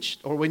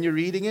preached, or when you're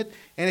reading it,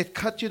 and it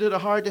cut you to the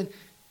heart, and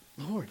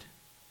Lord,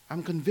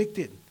 I'm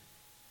convicted.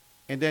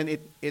 And then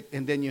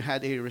then you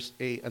had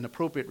an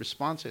appropriate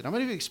response to it. How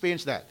many of you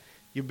experienced that?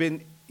 You've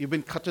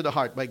been cut to the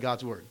heart by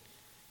God's Word.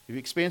 Have you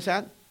experienced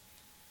that?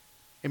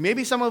 And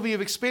maybe some of you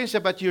have experienced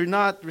that, but you're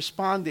not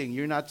responding.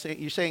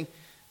 You're saying,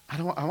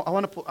 I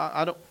want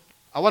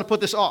to put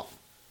this off.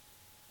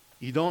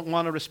 You don't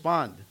want to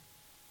respond,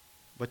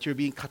 but you're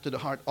being cut to the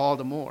heart all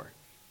the more.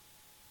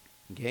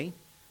 Okay?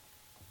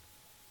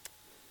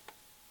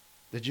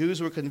 The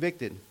Jews were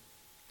convicted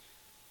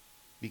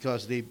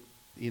because they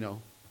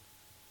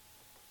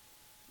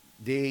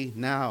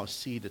now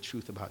see the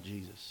truth about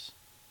Jesus,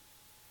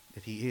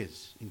 that he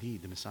is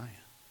indeed the Messiah.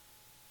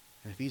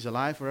 And if he's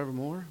alive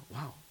forevermore,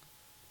 wow.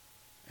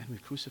 And we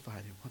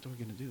crucified him. What are we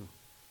going to do?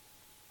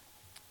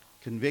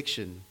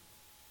 Conviction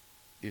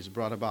is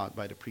brought about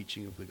by the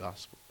preaching of the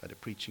gospel, by the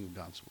preaching of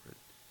God's Word.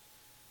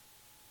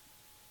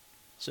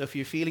 So if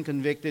you're feeling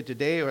convicted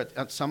today or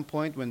at some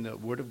point when the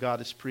Word of God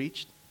is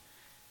preached,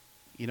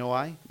 you know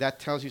why? That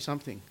tells you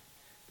something.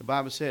 The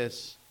Bible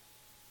says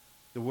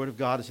the Word of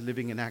God is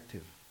living and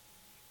active,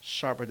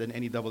 sharper than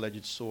any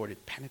double-edged sword.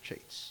 It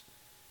penetrates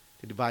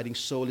the dividing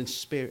soul and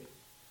spirit,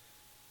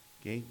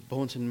 okay,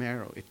 bones and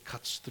marrow. It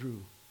cuts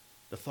through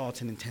the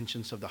thoughts and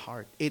intentions of the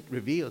heart. It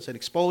reveals and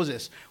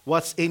exposes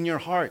what's in your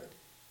heart,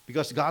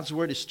 because God's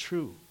Word is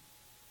true.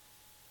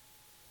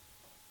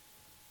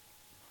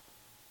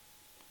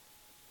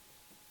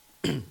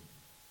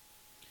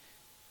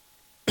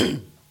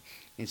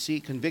 And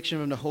see, conviction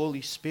from the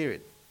Holy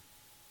Spirit.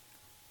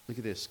 Look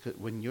at this.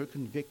 When you're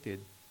convicted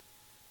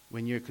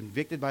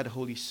by the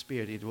Holy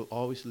Spirit, it will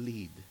always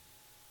lead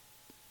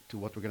to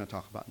what we're going to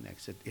talk about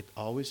next. It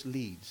always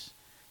leads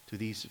to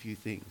these few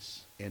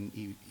things and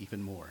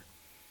even more.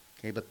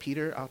 Okay, but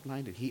Peter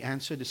outlined it. He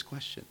answered this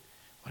question.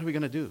 What are we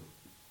going to do?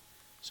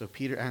 So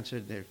Peter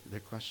answered their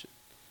question.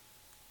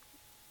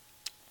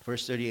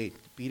 Verse 38,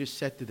 Peter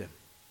said to them,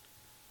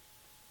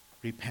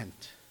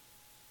 repent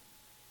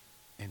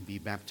and be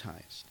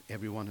baptized,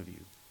 every one of you,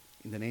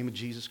 in the name of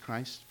Jesus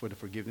Christ for the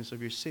forgiveness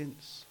of your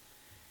sins,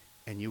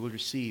 and you will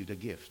receive the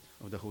gift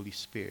of the Holy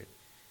Spirit.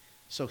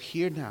 So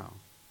here now,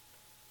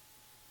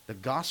 the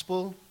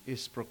gospel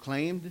is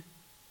proclaimed.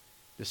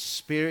 The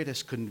Spirit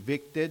has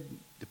convicted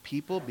the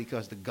people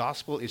because the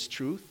gospel is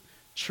truth.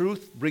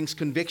 Truth brings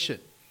conviction.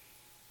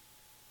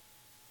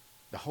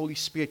 The Holy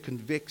Spirit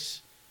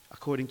convicts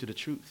according to the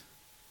truth.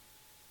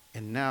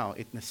 And now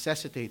it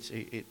necessitates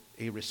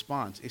a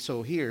response.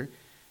 So here,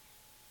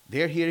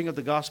 their hearing of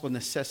the gospel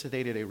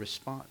necessitated a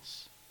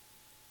response.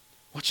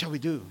 What shall we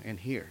do? And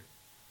here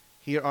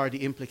are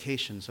the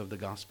implications of the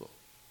gospel,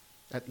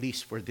 at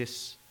least for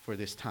this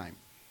time.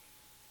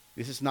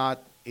 This is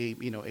not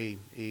an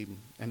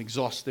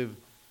exhaustive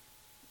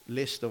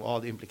list of all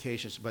the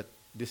implications, but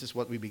this is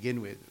what we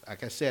begin with.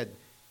 Like I said,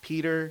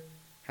 Peter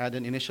had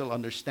an initial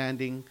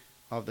understanding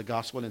of the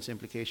gospel and its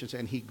implications,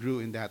 and he grew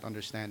in that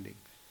understanding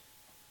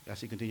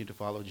as he continued to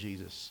follow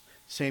Jesus.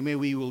 Same way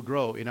we will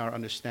grow in our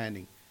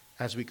understanding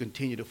as we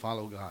continue to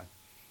follow God.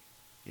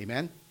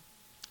 Amen?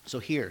 So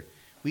here,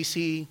 we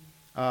see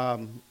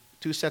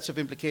two sets of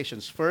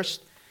implications.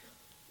 First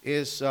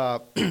is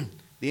the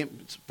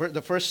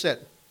first set,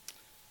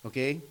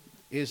 okay,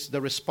 is the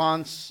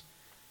response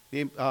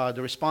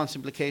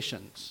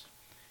implications.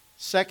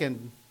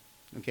 Second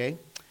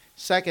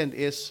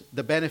is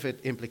the benefit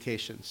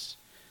implications.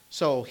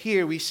 So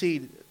here we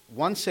see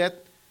one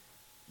set,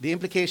 the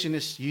implication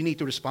is you need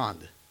to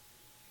respond.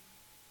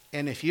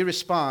 And if you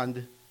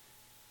respond,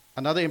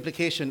 another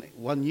implication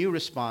when you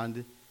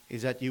respond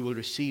is that you will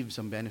receive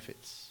some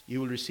benefits.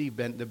 You will receive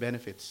the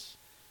benefits,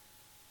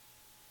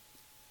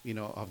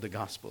 of the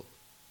gospel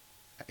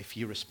if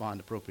you respond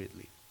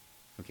appropriately.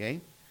 Okay?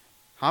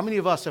 How many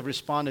of us have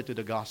responded to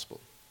the gospel?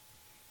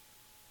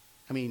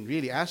 I mean,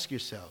 really ask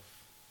yourself,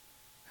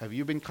 have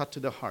you been cut to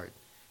the heart?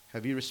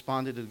 Have you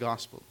responded to the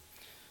gospel?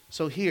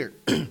 So here,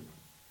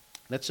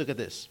 let's look at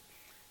this.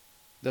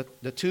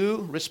 The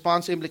two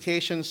response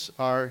implications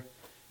are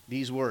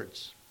these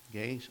words.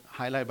 Okay?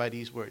 Highlighted by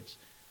these words.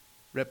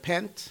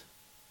 Repent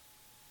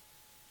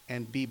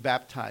and be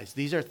baptized.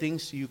 These are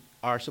things you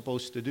are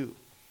supposed to do.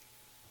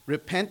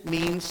 Repent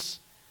means,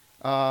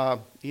 to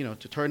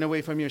turn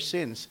away from your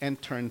sins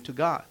and turn to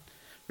God.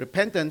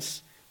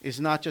 Repentance is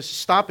not just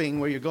stopping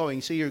where you're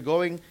going. See, you're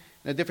going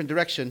in a different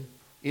direction,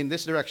 in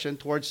this direction,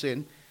 towards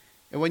sin.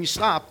 And when you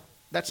stop,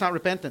 that's not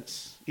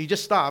repentance. You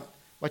just stop,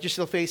 but you're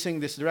still facing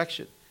this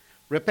direction.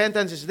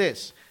 Repentance is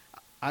this.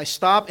 I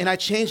stop and I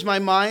change my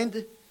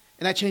mind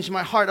and I change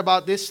my heart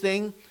about this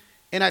thing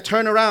and I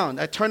turn around.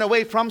 I turn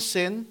away from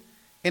sin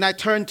and I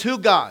turn to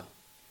God.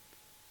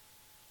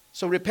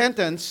 So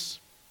repentance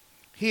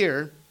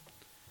here,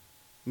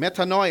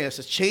 metanoia, is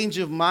a change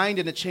of mind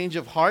and a change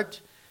of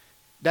heart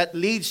that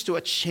leads to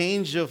a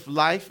change of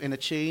life and a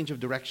change of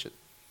direction.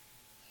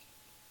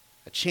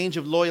 A change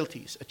of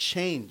loyalties, a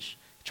change,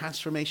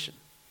 transformation.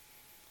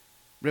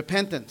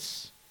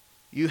 Repentance.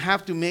 You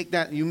have to make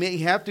that, you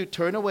have to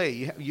turn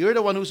away. You're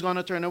the one who's going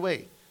to turn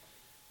away.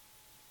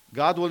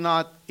 God will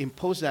not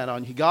impose that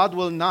on you. God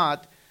will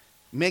not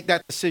make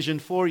that decision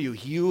for you.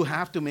 You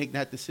have to make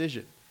that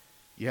decision.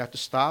 You have to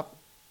stop,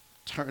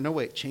 turn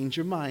away, change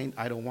your mind.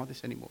 I don't want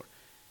this anymore.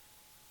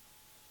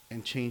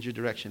 And change your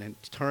direction and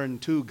turn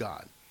to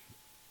God.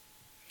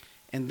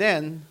 And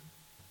then,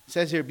 it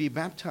says here, be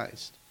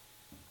baptized.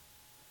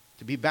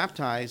 To be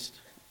baptized,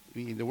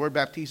 the word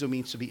baptizo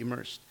means to be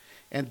immersed.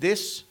 And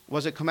this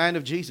was a command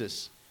of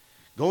Jesus.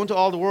 Go into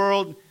all the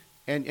world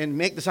and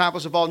make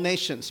disciples of all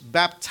nations,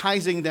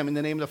 baptizing them in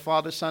the name of the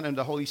Father, Son, and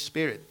the Holy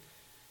Spirit,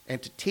 and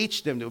to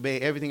teach them to obey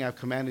everything I've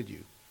commanded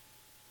you.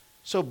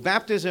 So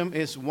baptism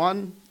is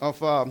one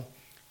of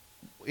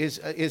is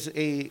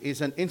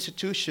an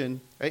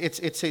institution.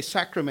 It's a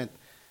sacrament,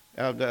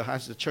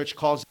 as the church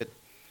calls it.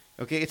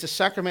 Okay, it's a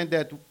sacrament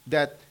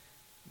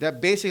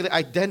that basically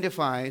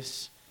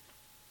identifies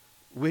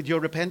with your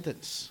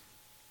repentance.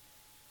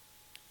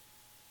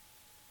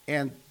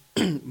 And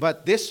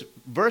but this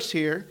verse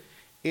here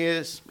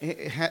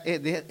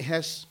it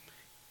has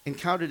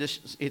encountered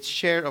its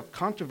share of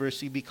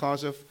controversy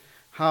because of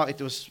how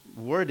it was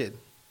worded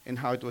and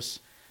how it was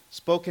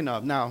spoken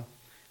of. Now,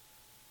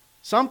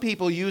 some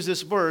people use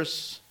this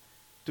verse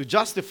to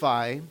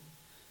justify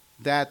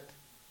that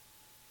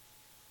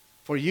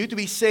for you to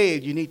be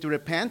saved, you need to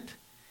repent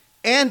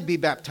and be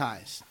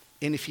baptized.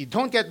 And if you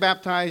don't get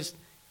baptized,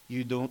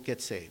 you don't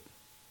get saved.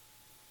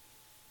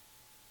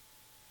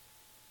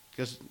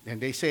 And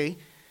they say,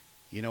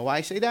 you know why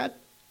I say that?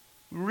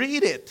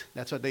 Read it.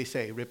 That's what they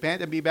say.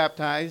 Repent and be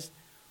baptized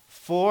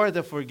for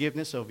the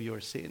forgiveness of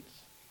your sins.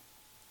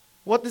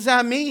 What does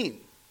that mean?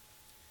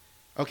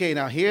 Okay,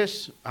 now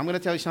I'm going to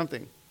tell you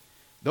something.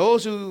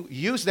 Those who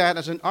use that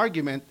as an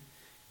argument,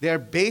 they're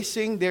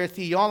basing their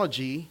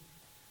theology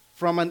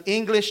from an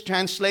English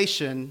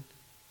translation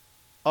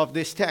of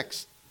this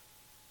text.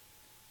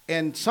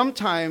 And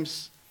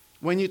sometimes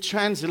when you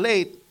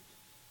translate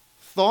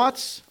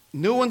thoughts,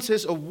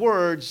 nuances of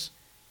words,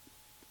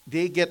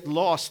 they get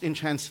lost in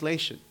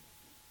translation.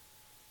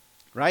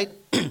 Right?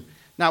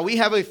 Now, we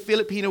have a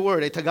Filipino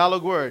word, a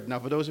Tagalog word. Now,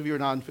 for those of you who are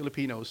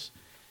non-Filipinos,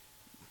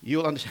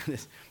 you'll understand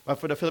this. But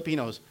for the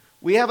Filipinos,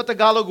 we have a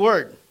Tagalog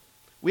word.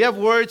 We have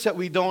words that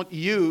we don't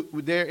use.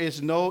 There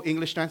is no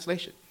English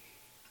translation.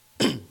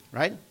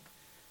 Right?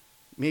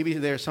 Maybe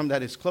there's some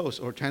that is close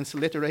or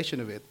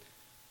transliteration of it,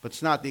 but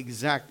it's not the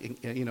exact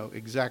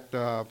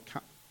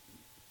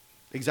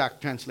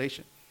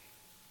translation.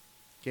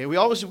 Okay, we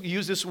always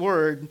use this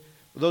word.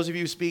 For those of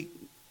you who speak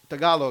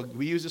Tagalog,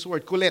 we use this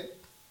word, kulit.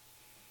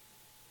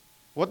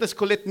 What does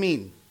kulit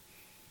mean?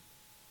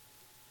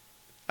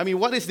 I mean,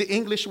 what is the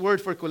English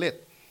word for kulit?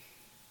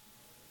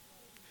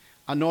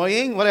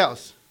 Annoying, what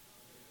else?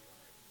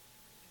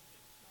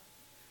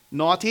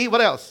 Naughty,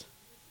 what else?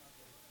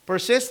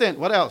 Persistent,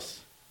 what else?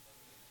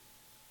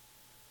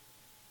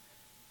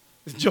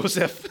 It's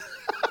Joseph.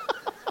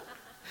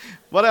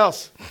 What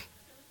else?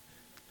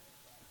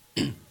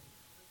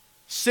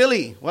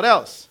 Silly, what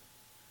else?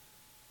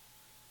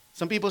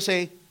 Some people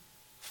say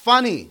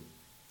funny,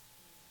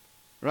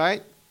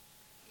 right?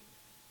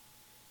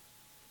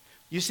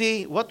 You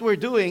see, what we're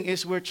doing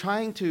is we're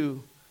trying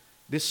to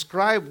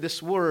describe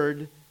this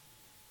word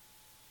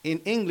in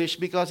English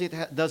because it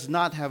does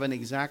not have an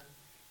exact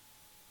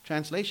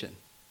translation,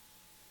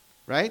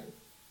 right?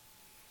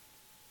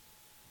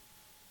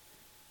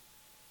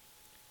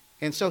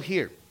 And so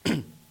here,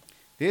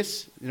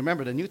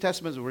 remember, the New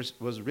Testament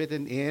was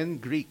written in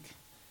Greek.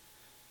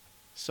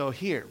 So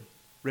here,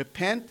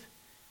 repent.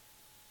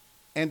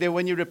 And then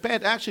when you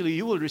repent, actually,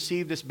 you will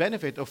receive this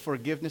benefit of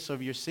forgiveness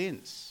of your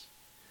sins.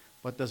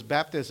 But does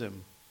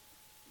baptism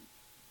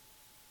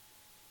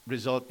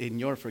result in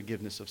your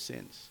forgiveness of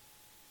sins?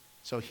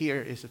 So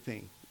here is the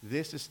thing.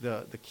 This is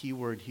the key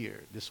word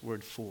here, this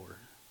word for.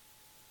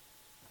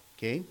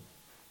 Okay?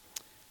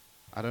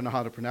 I don't know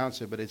how to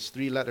pronounce it, but it's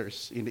 3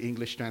 letters in the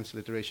English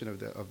transliteration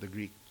of the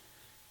Greek.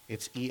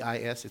 It's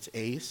E-I-S, it's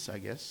eis, I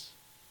guess.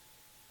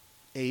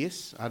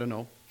 Eis, I don't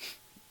know.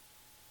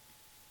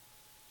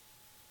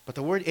 But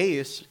the word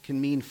eis can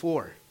mean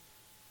 4,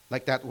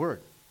 like that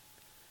word.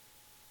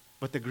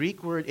 But the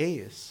Greek word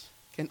eis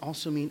can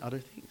also mean other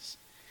things.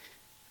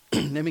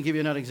 Let me give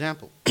you another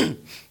example.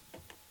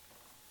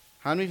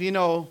 How many of you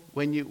know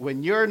when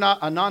you're not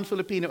a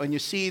non-Filipino and you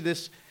see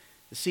this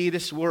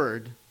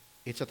word,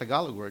 it's a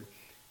Tagalog word,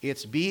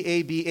 it's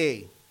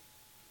B-A-B-A.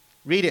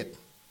 Read it.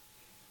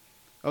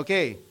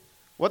 Okay,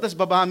 what does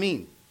baba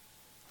mean?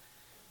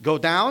 Go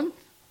down?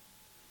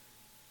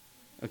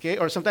 Okay,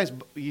 or sometimes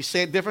you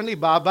say it differently.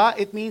 Baba,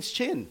 it means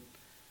chin.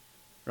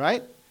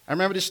 Right? I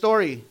remember this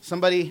story.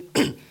 Somebody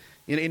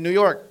in New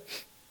York,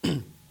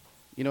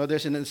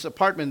 there's in this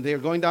apartment, they're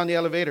going down the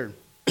elevator.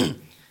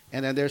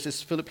 And then there's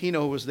this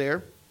Filipino who was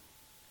there.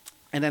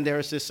 And then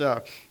there's this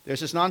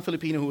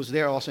non-Filipino who was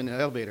there also in the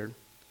elevator.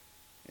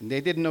 And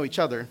they didn't know each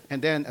other.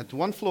 And then at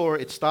one floor,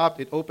 it stopped,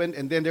 it opened,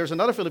 and then there's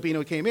another Filipino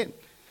who came in.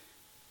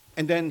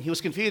 And then he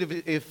was confused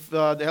if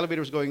the elevator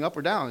was going up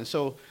or down.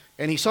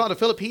 And he saw the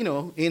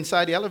Filipino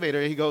inside the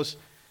elevator. He goes,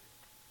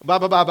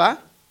 "Baba, baba."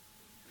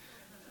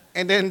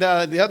 And then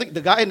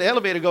the guy in the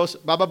elevator goes,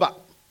 "Baba, ba."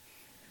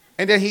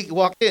 And then he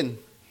walked in.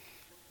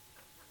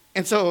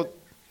 And so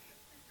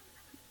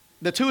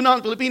the 2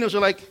 non-Filipinos were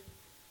like,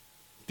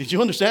 "Did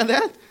you understand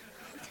that?"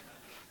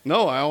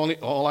 "No,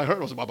 all I heard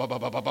was ba ba ba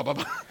ba ba ba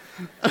ba."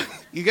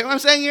 You get what I'm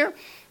saying here?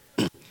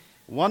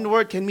 One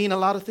word can mean a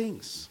lot of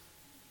things.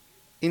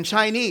 In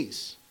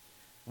Chinese,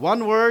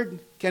 one word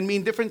can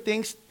mean different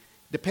things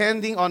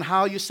depending on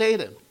how you say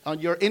them, on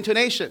your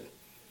intonation.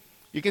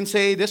 You can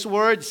say this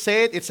word,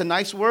 say it, it's a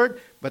nice word,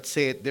 but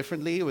say it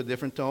differently with a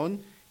different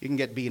tone, you can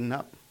get beaten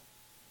up.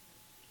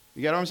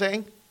 You get what I'm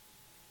saying?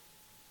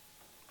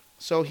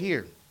 So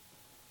here,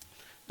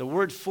 the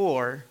word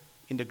 "for"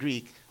 in the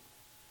Greek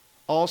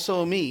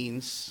also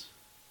means,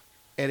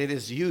 and it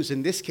is used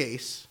in this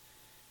case,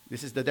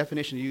 this is the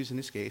definition used in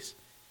this case,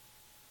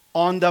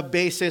 on the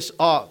basis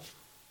of,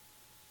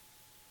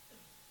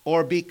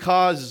 or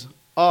because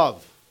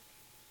of.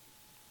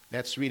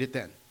 Let's read it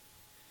then.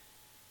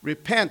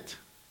 Repent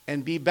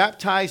and be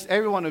baptized,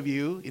 every one of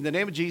you, in the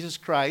name of Jesus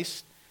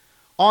Christ,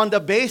 on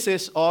the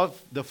basis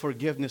of the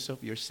forgiveness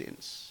of your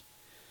sins.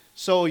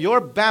 So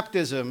your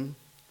baptism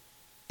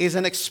is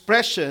an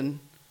expression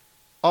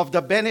of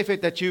the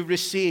benefit that you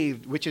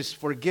received, which is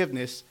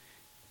forgiveness,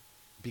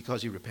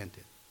 because you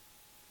repented.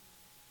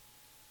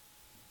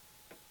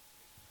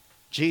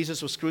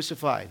 Jesus was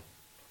crucified.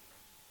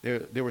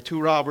 There were 2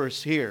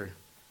 robbers here.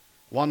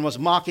 One was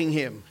mocking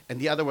him, and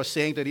the other was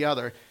saying to the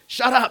other,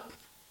 "Shut up!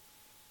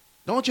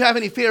 Don't you have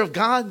any fear of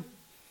God?"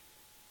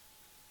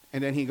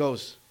 And then he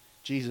goes,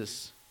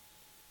 "Jesus,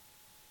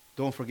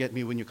 don't forget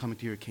me when you come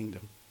into your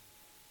kingdom."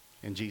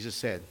 And Jesus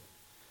said,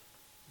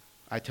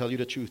 "I tell you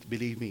the truth,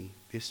 believe me,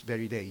 this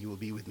very day you will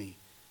be with me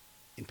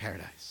in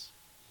paradise.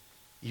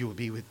 You will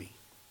be with me."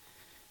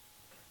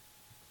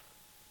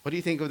 What do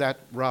you think of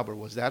that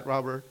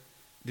robber?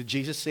 Did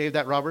Jesus save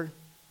that robber?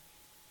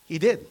 He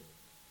did.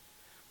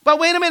 But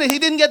wait a minute, he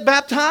didn't get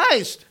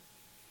baptized.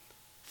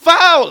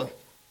 Foul.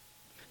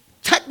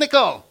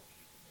 Technical.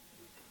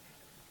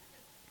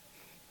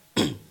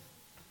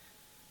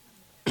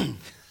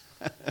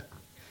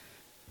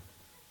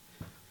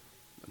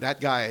 That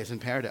guy is in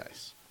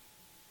paradise.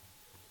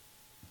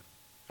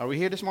 Are we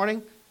here this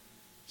morning?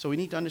 So we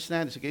need to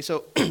understand this, okay?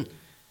 So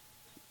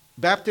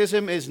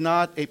baptism is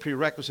not a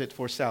prerequisite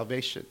for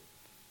salvation,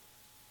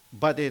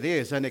 but it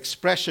is an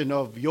expression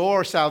of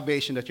your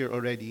salvation that you're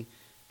already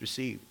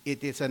received.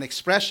 It is an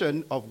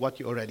expression of what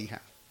you already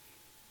have.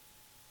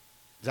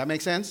 Does that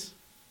make sense?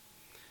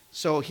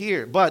 So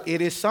here, but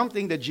it is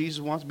something that Jesus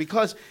wants,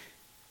 because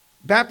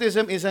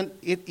baptism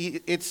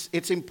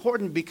it's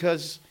important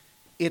because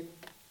it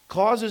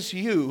causes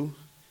you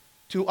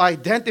to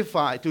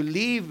identify, to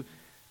leave,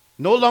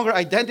 no longer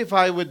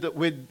identify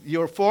with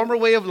your former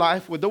way of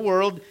life, with the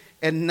world,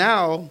 and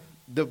now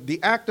the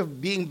act of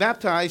being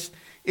baptized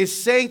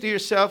is saying to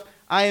yourself,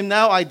 I am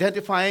now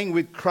identifying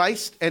with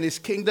Christ and his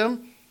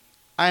kingdom.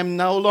 I am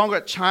no longer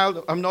a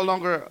child, I'm no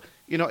longer,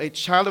 a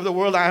child of the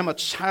world, I am a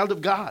child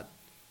of God.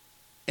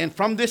 And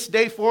from this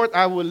day forth,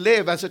 I will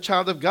live as a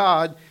child of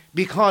God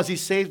because he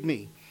saved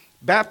me.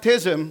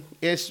 Baptism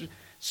is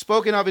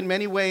spoken of in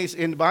many ways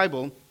in the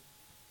Bible,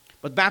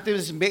 but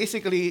baptism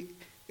basically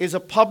is a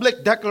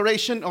public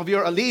declaration of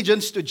your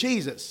allegiance to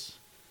Jesus.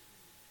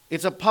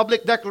 It's a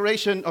public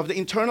declaration of the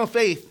eternal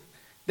faith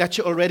that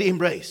you already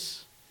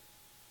embrace.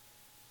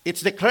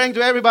 It's declaring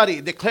to everybody,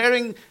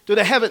 declaring to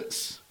the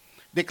heavens,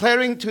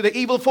 declaring to the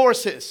evil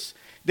forces,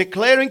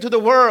 declaring to the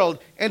world,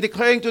 and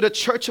declaring to the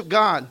church of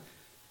God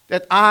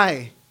that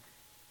I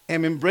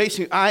am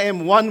embracing, I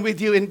am one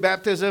with you in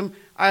baptism.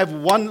 I have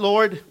one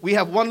Lord. We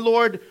have one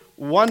Lord,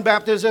 one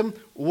baptism,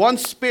 one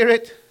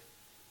Spirit.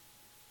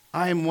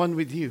 I am one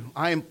with you.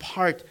 I am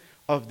part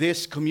of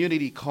this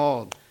community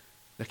called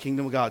the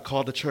kingdom of God,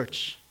 called the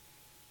church.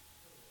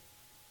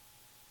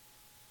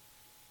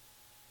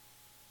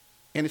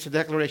 And it's a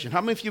declaration.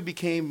 How many of you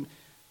became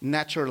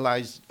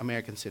naturalized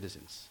American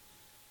citizens?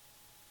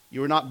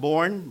 You were not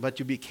born, but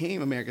you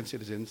became American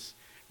citizens.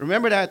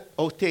 Remember that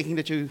oath taking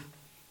that you,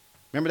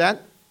 remember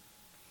that?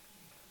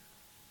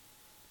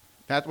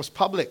 That was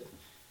public.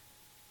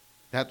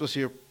 That was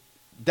your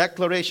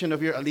declaration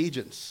of your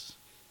allegiance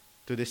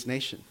to this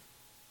nation.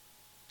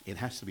 It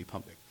has to be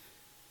public.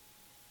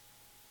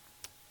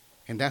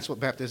 And that's what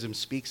baptism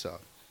speaks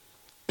of.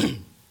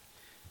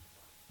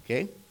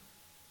 Okay?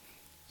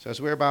 So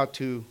as we're about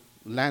to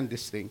land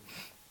this thing,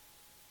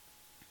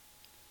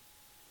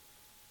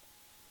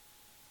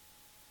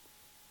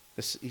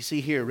 you see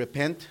here,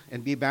 repent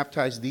and be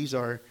baptized. These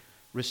are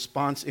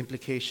response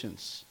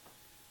implications.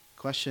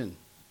 Question: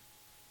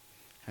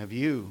 have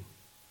you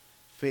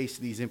faced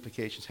these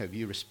implications? Have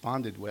you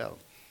responded well?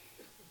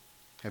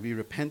 Have you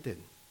repented?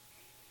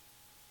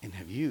 And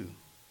have you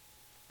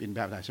been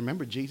baptized?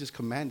 Remember, Jesus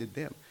commanded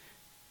them,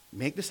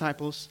 make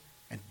disciples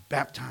and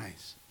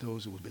baptize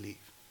those who will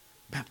believe.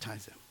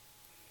 Baptize them.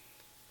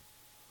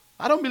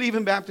 I don't believe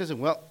in baptism.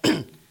 Well,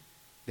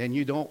 then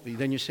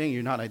you're saying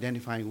you're not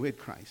identifying with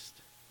Christ.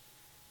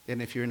 Then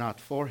if you're not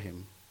for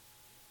him,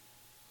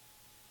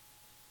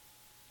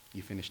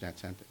 you finish that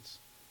sentence.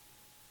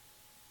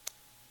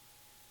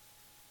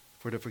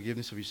 For the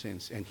forgiveness of your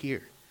sins. And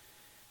here,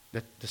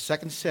 the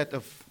second set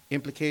of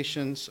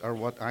implications are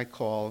what I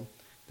call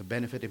the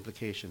benefit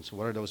implications.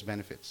 What are those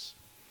benefits?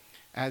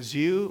 As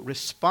you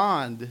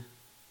respond,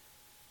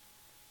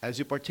 as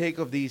you partake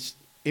of these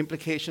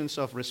implications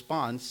of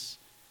response,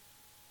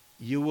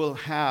 you will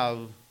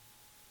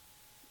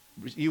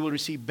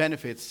receive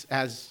benefits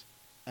as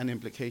an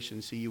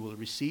implication. See, you will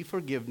receive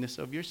forgiveness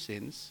of your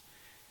sins.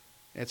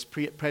 It's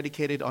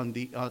predicated on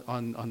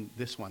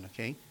this one,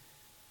 okay?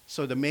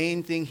 So the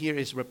main thing here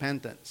is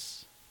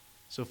repentance.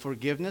 So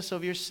forgiveness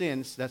of your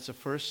sins, that's the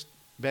first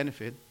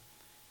benefit.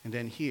 And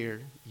then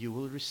here, you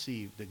will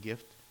receive the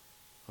gift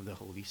of the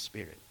Holy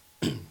Spirit.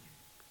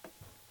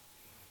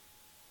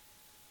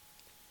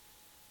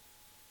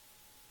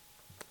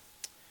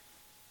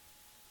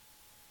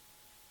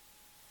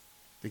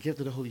 The gift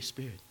of the Holy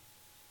Spirit.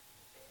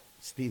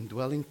 It's the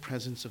indwelling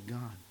presence of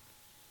God.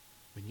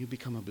 When you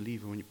become a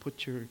believer,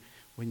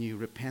 when you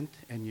repent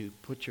and you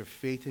put your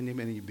faith in him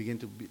and you begin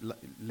to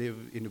live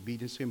in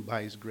obedience to him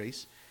by his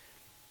grace,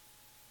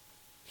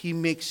 he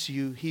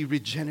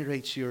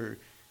regenerates your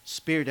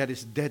spirit that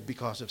is dead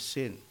because of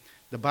sin.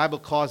 The Bible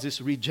calls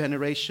this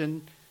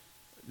regeneration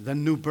the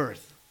new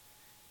birth.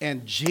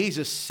 And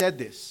Jesus said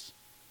this: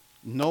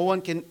 no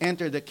one can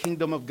enter the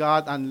kingdom of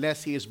God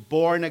unless he is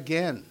born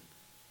again.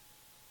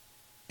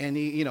 And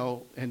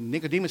and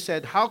Nicodemus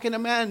said, how can a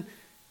man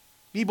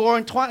be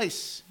born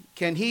twice?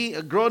 Can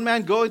a grown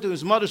man go into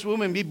his mother's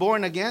womb and be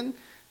born again?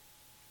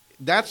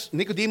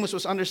 Nicodemus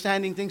was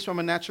understanding things from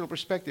a natural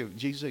perspective.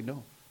 Jesus said,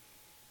 no.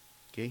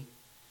 Okay?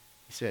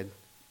 He said,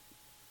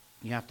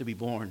 you have to be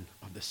born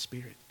of the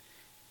Spirit.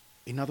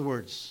 In other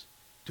words,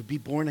 to be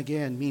born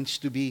again means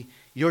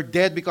you're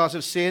dead because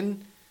of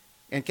sin.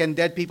 And can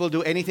dead people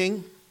do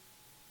anything?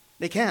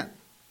 They can't.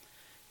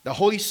 The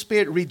Holy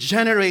Spirit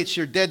regenerates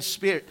your dead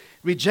spirit,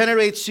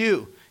 regenerates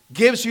you,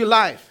 gives you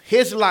life,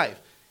 his life,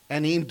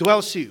 and he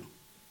indwells you.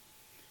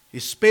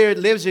 His Spirit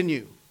lives in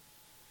you.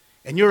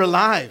 And you're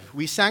alive.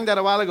 We sang that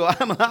a while ago.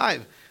 I'm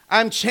alive.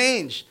 I'm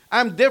changed.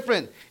 I'm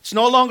different. It's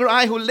no longer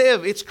I who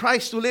live. It's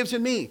Christ who lives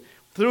in me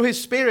through his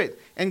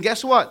Spirit. And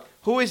guess what?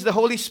 Who is the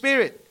Holy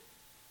Spirit?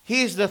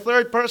 He is the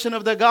third person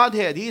of the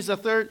Godhead. He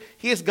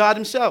is God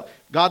himself.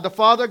 God the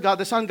Father, God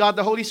the Son, God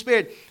the Holy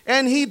Spirit.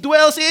 And he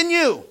dwells in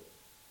you.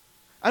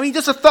 I mean,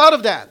 just a thought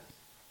of that.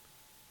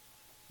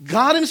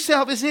 God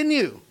himself is in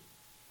you.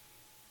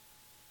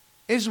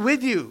 Is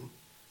with you.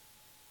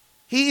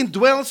 He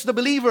indwells the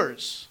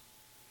believers.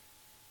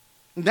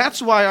 And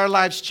that's why our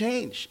lives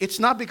change. It's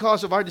not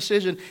because of our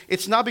decision.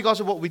 It's not because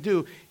of what we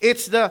do.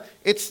 It's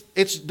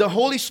the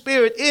Holy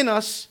Spirit in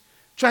us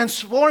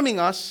transforming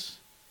us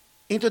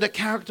into the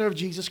character of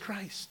Jesus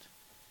Christ.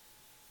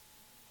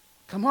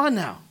 Come on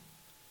now.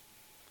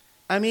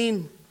 I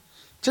mean,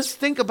 just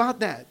think about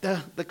that.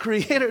 The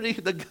Creator,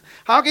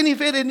 how can he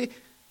fit in?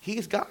 He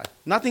is God.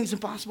 Nothing's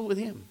impossible with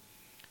him.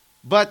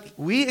 But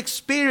we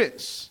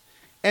experience,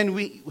 and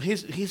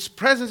his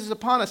presence is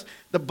upon us.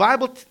 The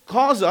Bible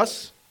calls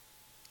us,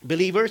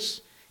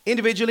 believers,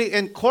 individually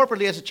and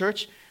corporately as a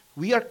church,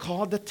 we are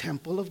called the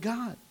temple of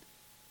God,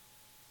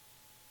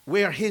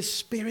 where his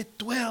Spirit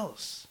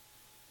dwells.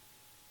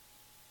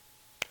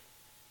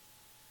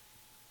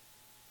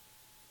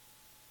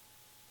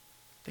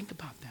 Think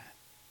about that.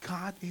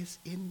 God is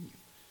in you.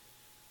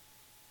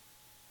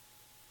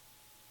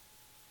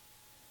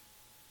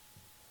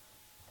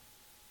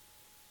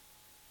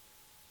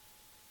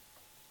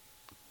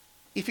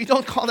 If you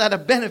don't call that a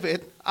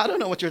benefit, I don't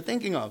know what you're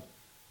thinking of.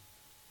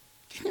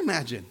 Can you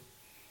imagine?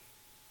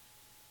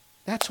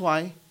 That's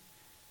why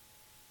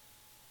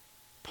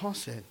Paul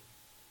said,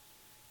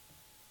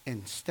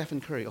 and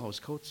Stephen Curry always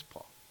quotes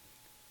Paul.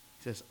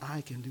 He says,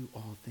 I can do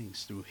all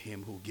things through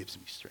him who gives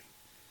me strength.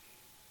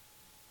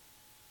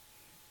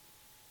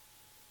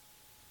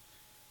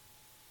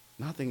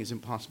 Nothing is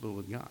impossible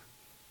with God.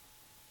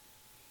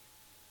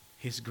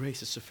 His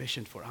grace is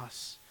sufficient for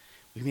us.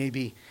 We may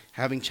be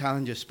having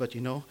challenges, but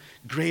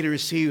greater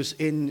is He who's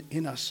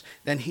in us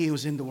than he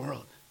who's in the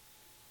world.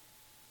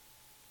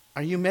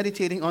 Are you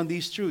meditating on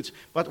these truths?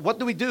 But what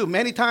do?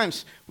 Many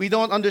times we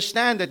don't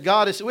understand that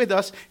God is with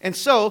us, and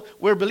so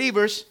we're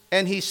believers,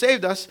 and He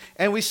saved us,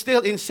 and we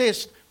still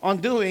insist on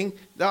doing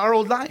our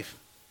old life.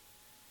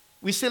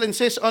 We still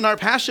insist on our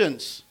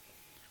passions.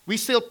 We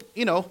still,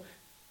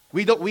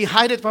 we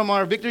hide it from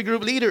our victory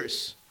group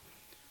leaders.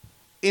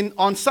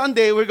 On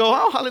Sunday, we go,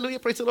 oh, hallelujah,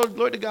 praise the Lord,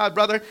 glory to God,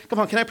 brother. Come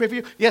on, can I pray for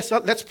you? Yes,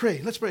 let's pray,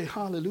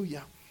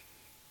 hallelujah.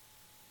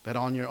 But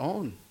on your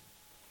own,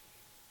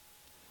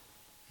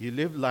 you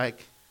live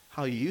like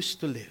how you used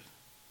to live.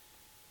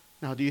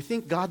 Now, do you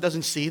think God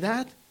doesn't see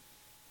that?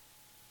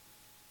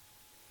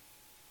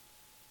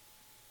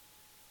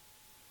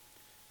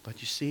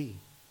 But you see,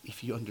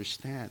 if you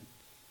understand,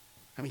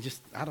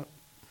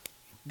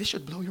 this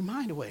should blow your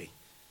mind away.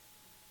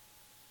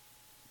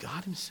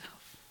 God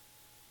Himself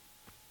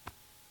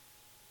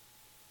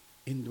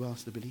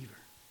indwells the believer.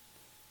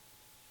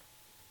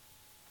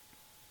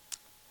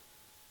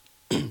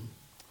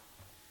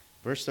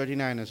 Verse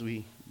 39, as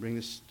we bring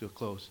this to a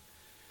close.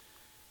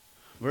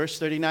 Verse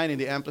 39 in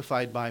the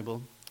Amplified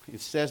Bible,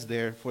 it says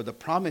there, for the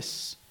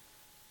promise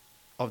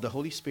of the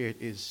Holy Spirit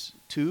is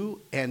to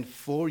and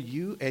for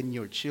you and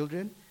your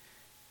children,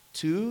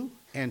 to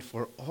and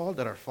for all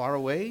that are far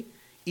away,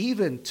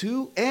 even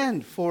to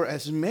and for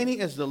as many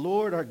as the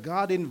Lord our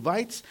God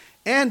invites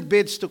and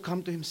bids to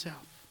come to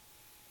Himself.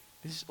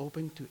 This is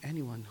open to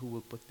anyone who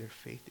will put their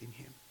faith in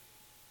Him.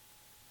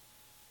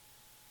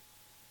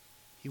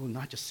 He will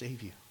not just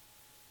save you.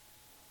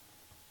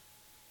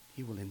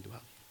 He will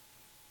indwell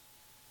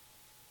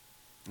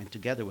you. And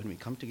together, when we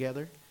come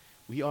together,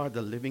 we are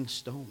the living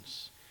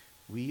stones.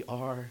 We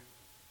are,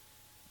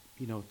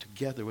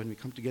 together, when we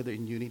come together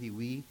in unity,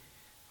 we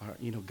are,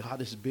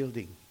 God is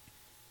building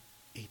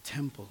a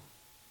temple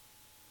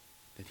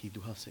that He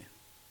dwells in.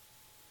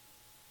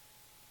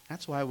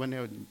 That's why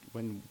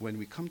when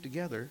we come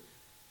together,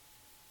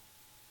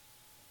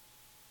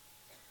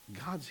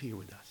 God's here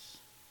with us.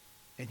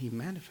 And He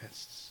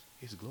manifests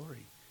His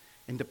glory.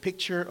 And the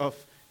picture of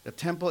the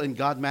temple and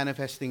God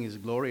manifesting His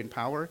glory and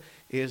power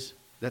is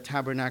the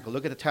tabernacle.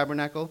 Look at the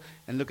tabernacle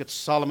and look at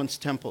Solomon's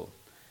temple.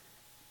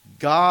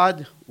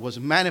 God was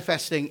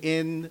manifesting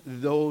in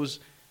those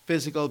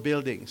physical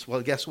buildings.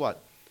 Well, guess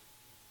what?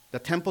 The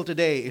temple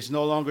today is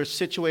no longer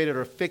situated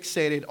or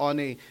fixated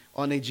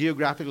on a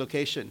geographic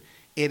location.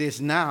 It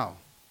is now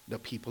the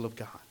people of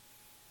God,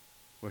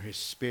 where His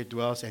Spirit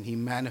dwells and He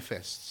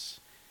manifests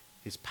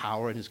His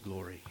power and His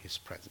glory, His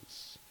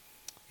presence.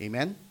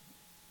 Amen?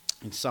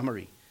 In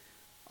summary,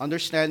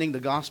 understanding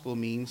the gospel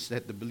means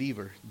that the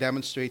believer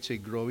demonstrates a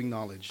growing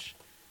knowledge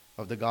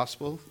of the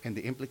gospel and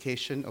the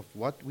implication of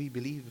what we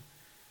believe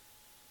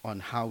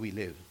on how we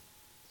live.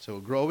 So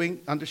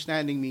growing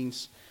understanding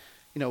means,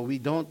 we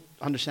don't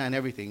understand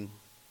everything,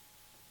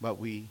 but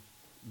we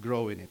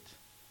grow in it.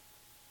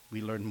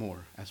 We learn more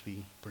as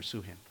we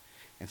pursue Him.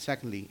 And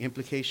secondly,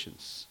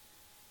 implications.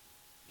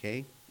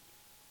 Okay?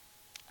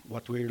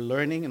 What we're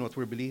learning and what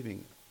we're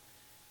believing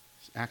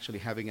is actually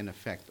having an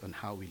effect on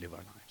how we live our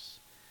lives.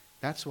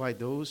 That's why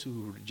those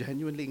who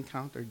genuinely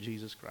encounter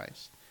Jesus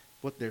Christ,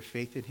 put their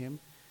faith in Him,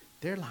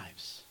 their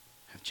lives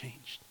have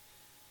changed.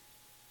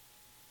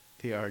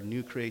 They are a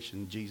new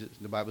creation.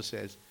 The Bible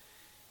says,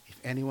 if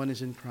anyone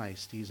is in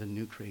Christ, he is a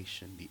new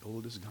creation. The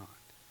old is gone,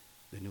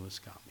 the new has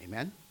come.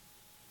 Amen?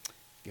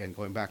 Again,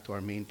 going back to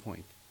our main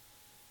point.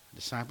 The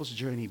disciples'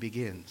 journey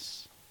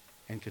begins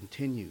and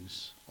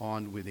continues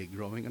on with a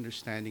growing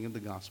understanding of the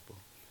gospel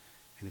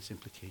and its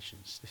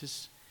implications. This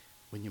is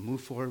when you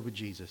move forward with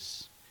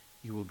Jesus,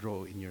 you will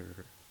grow in your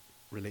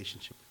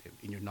relationship with Him,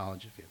 in your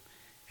knowledge of Him,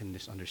 and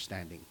this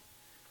understanding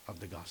of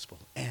the gospel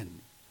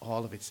and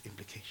all of its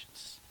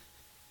implications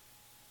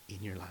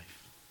in your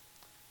life.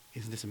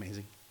 Isn't this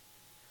amazing?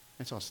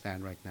 Let's all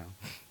stand right now.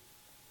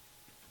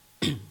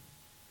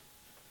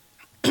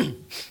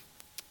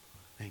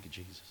 Thank you,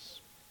 Jesus.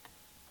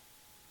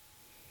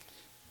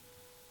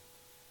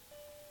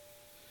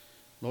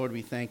 Lord,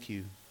 we thank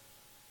You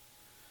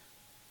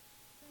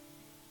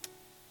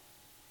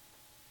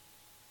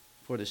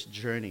for this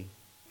journey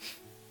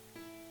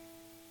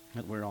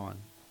that we're on.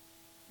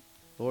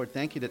 Lord,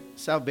 thank You that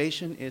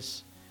salvation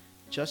is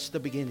just the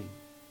beginning.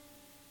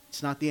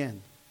 It's not the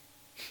end.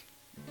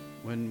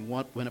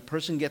 When a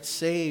person gets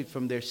saved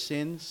from their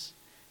sins,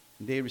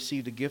 they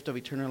receive the gift of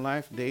eternal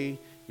life, they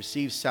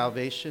receive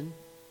salvation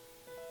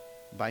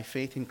by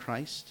faith in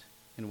Christ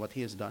and what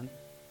He has done.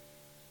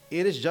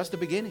 It is just the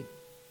beginning.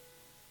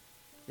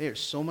 There's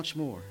so much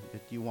more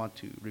that You want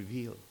to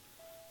reveal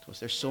to us.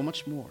 There's so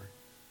much more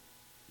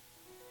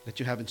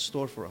that You have in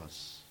store for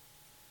us.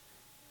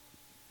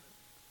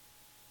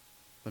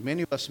 But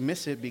many of us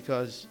miss it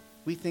because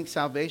we think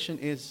salvation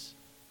is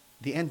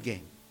the end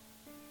game.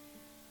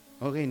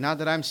 Okay, now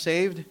that I'm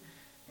saved,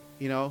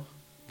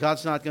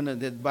 God's not going to,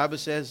 the Bible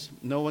says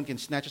no one can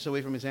snatch us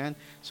away from His hand.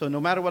 So no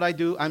matter what I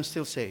do, I'm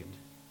still saved.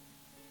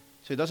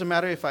 So it doesn't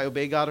matter if I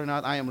obey God or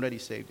not, I am already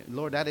saved.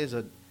 Lord, that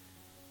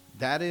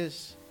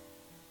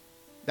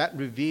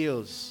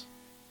reveals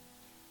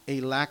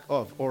a lack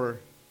of, or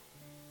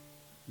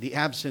the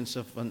absence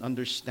of an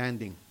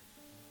understanding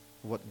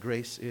of what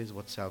grace is,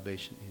 what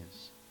salvation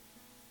is.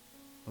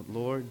 But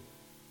Lord,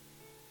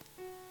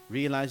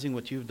 realizing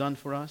what you've done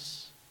for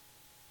us,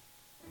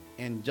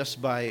 and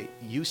just by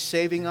you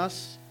saving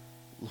us,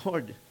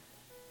 Lord,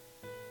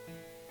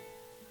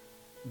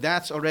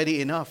 that's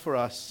already enough for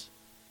us,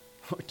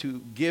 Lord, to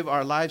give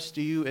our lives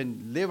to you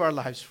and live our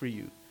lives for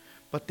you.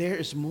 But there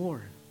is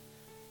more.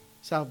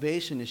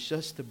 Salvation is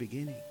just the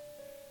beginning.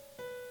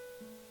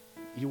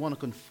 You want to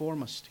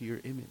conform us to your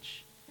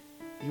image.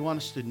 You want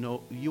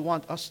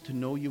us to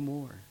know you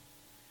more.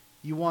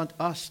 You want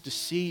us to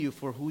see you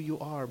for who you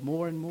are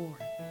more and more.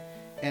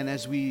 And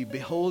as we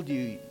behold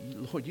you,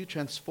 Lord, you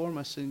transform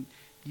us, and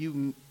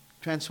you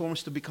transform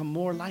us to become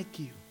more like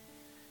you.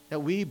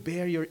 That we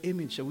bear your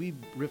image, that we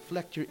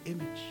reflect your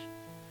image,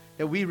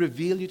 that we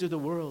reveal you to the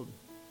world.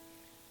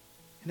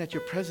 And that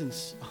your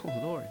presence, oh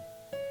Lord,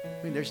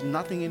 I mean, there's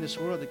nothing in this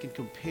world that can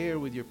compare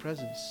with your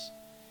presence.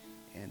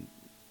 And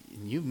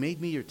you've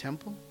made me your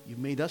temple. You've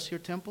made us your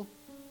temple.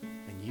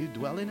 And you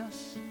dwell in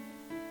us.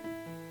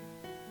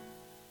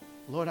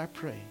 Lord, I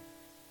pray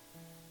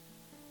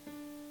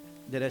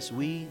that as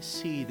we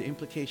see the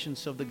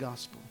implications of the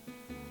gospel,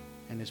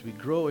 and as we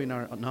grow in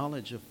our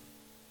knowledge of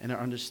and our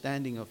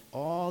understanding of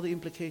all the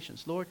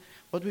implications, Lord,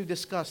 what we've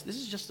discussed, this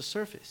is just the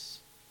surface.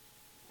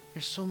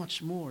 There's so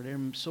much more. There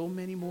are so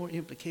many more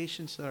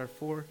implications that are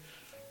for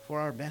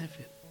our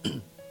benefit.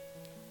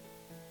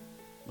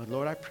 But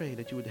Lord, I pray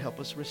that you would help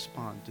us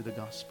respond to the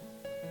gospel.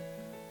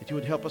 That you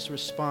would help us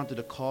respond to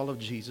the call of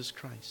Jesus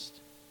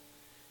Christ.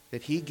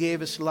 That he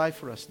gave his life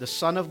for us. The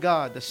Son of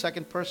God, the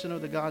second person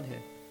of the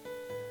Godhead,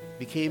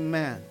 became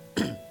man.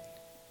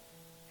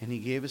 And he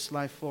gave his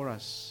life for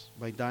us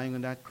by dying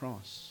on that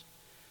cross.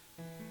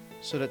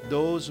 So that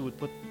those who would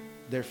put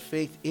their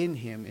faith in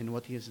him, in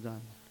what he has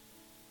done,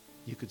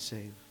 you could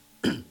save.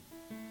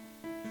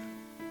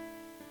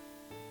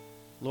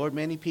 Lord,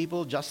 many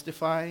people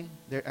justify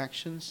their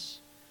actions,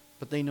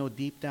 but they know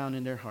deep down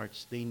in their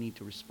hearts they need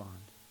to respond.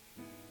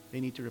 They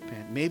need to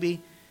repent.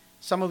 Maybe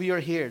some of you are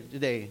here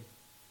today.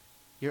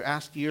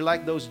 You're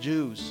like those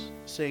Jews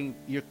saying,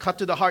 you're cut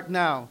to the heart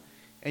now,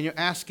 and you're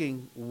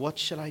asking, what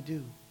shall I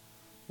do?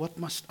 What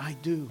must I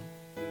do?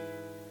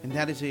 And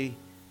that is a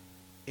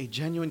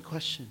genuine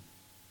question.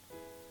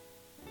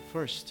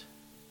 First,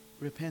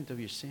 repent of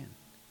your sin.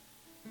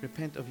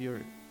 Repent of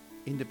your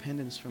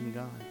independence from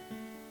God.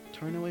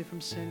 Turn away from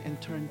sin and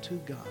turn to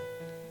God.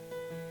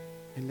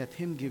 And let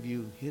him give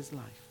you his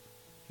life,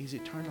 his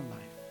eternal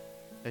life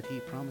that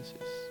he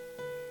promises.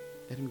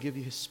 Let him give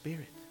you his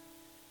Spirit.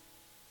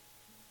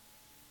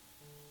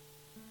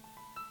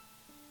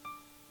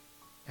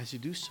 As you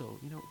do so,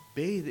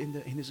 bathe in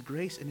his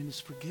grace and in his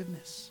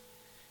forgiveness.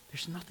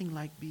 There's nothing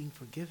like being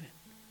forgiven.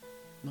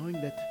 Knowing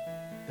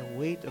that the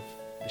weight of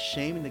the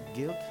shame and the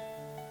guilt,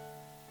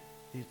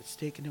 it's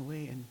taken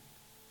away and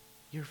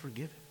you're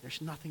forgiven. There's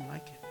nothing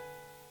like it.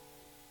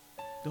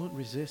 Don't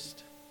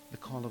resist the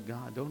call of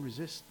God. Don't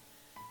resist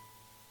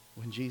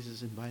when Jesus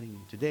is inviting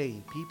you.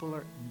 Today,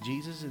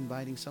 Jesus is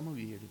inviting some of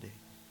you here today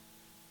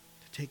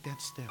to take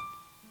that step.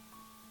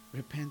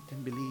 Repent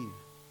and believe.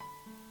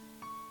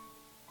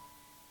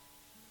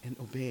 And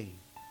obey.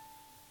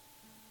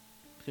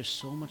 There's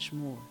so much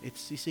more.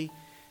 It's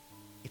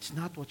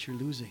not what you're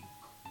losing.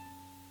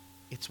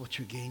 It's what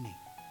you're gaining.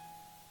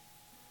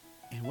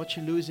 And what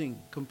you're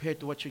losing compared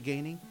to what you're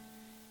gaining,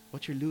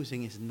 what you're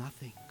losing is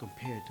nothing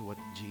compared to what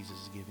Jesus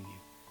is giving you.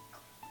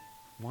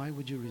 Why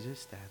would you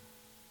resist that?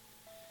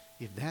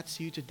 If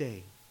that's you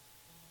today,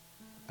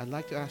 I'd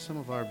like to ask some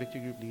of our Victory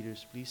Group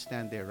leaders, please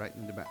stand there right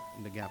in the back,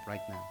 in the gap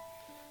right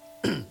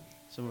now.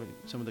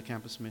 some of the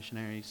campus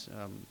missionaries,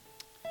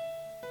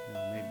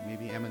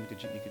 maybe Emin, you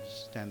could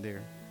stand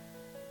there.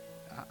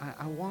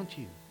 I want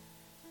you.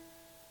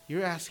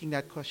 You're asking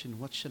that question,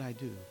 what should I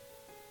do?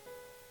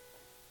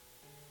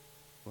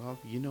 Well,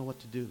 you know what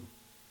to do.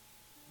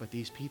 But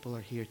these people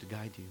are here to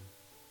guide you.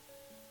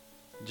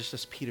 Just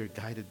as Peter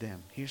guided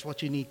them. Here's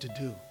what you need to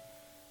do.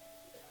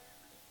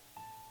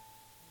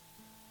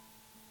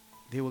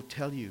 They will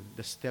tell you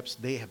the steps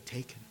they have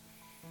taken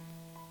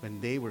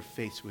when they were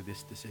faced with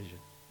this decision.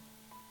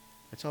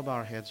 Let's all bow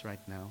our heads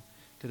right now.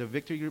 To the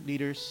Victory Group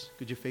leaders,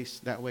 could you face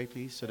that way,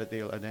 please, so that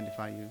they'll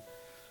identify you?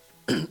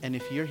 And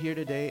if you're here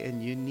today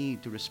and you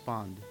need to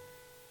respond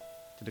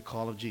to the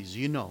call of Jesus,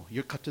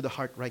 you're cut to the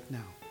heart right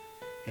now,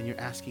 and you're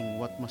asking,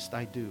 what must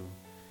I do?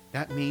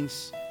 That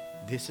means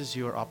this is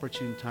your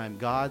opportune time.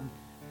 God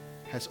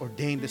has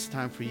ordained this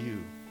time for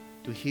you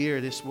to hear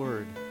this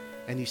word,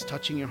 and he's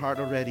touching your heart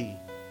already.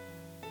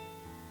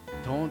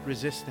 Don't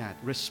resist that.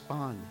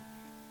 Respond.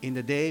 In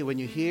the day when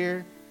you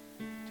hear,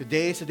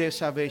 today is the day of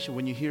salvation.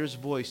 When you hear his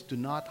voice, do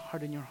not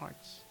harden your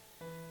hearts.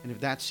 And if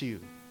that's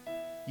you,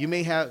 you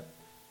may have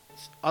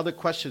other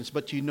questions,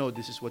 but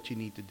this is what you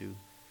need to do.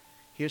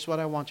 Here's what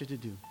I want you to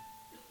do.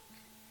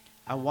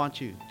 I want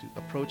you to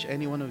approach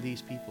any one of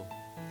these people,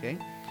 okay?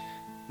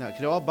 Now,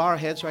 can we all bow our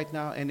heads right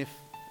now? And if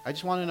I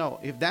just want to know,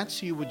 if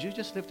that's you, would you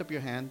just lift up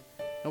your hand?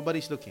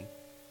 Nobody's looking.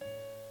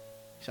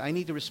 So I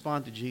need to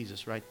respond to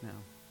Jesus right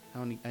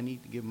now. I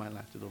need to give my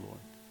life to the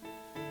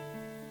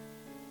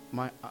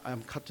Lord.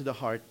 I'm cut to the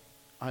heart.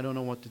 I don't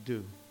know what to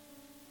do.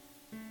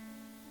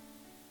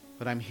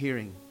 But I'm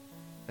hearing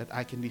that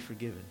I can be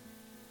forgiven.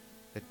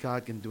 That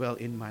God can dwell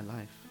in my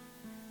life.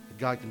 That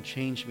God can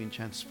change me and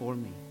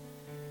transform me.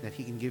 That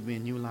He can give me a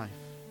new life.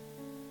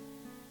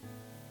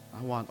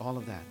 I want all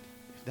of that.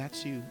 If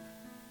that's you,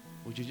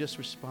 would you just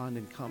respond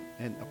and come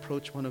and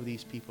approach one of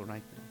these people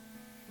right now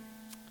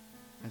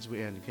as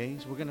we end, okay?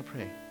 So we're going to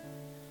pray.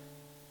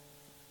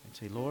 And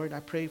say, Lord,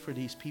 I pray for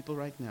these people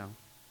right now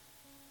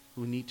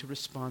who need to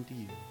respond to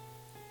you.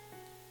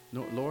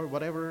 No, Lord,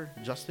 whatever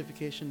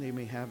justification they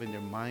may have in their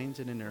minds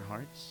and in their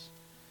hearts,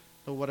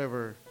 or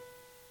whatever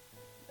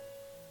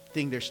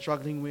thing they're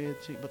struggling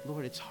with, but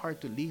Lord, it's hard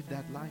to leave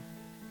that life.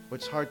 Or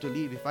it's hard to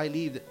leave.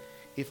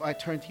 If I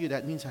turn to you,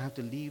 that means I have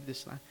to leave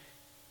this life.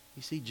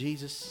 You see,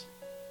 Jesus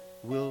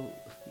will,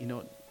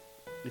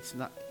 it's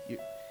not,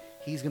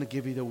 He's going to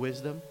give you the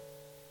wisdom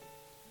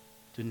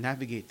to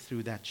navigate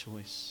through that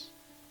choice.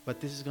 But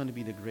this is going to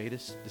be the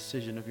greatest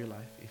decision of your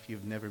life if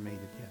you've never made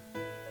it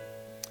yet.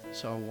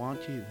 So I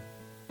want you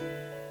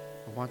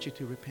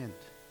to repent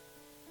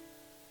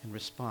and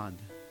respond.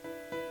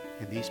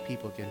 And these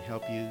people can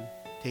help you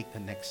take the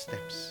next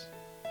steps.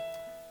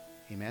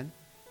 Amen?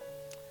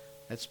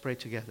 Let's pray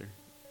together.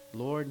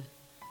 Lord,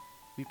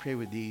 we pray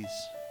with these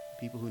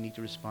people who need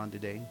to respond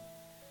today.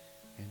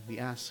 And we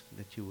ask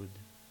that you would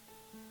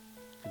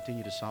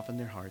continue to soften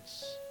their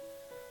hearts.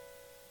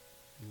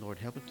 And Lord,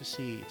 help them to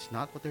see it's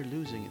not what they're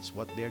losing, it's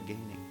what they're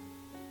gaining.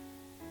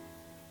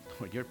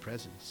 Lord, your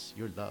presence,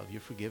 your love,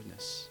 your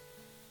forgiveness,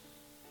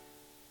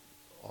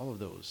 all of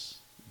those,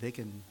 they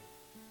can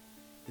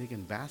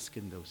bask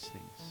in those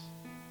things.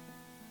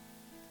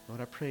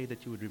 Lord, I pray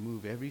that you would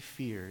remove every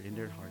fear in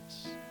their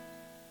hearts.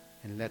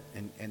 And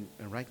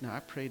right now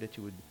I pray that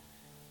you would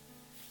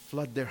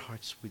flood their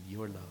hearts with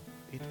your love.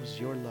 It was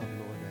your love,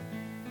 Lord,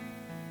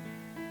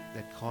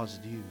 that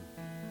caused you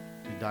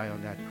to die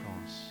on that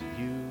cross.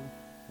 You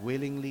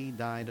willingly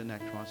died on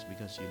that cross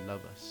because you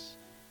love us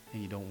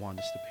and you don't want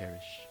us to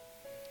perish.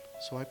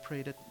 So I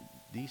pray that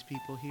these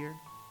people here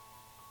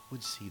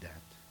would see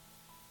that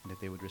and that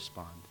they would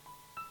respond.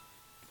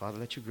 Father,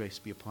 let your grace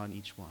be upon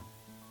each one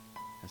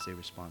as they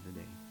respond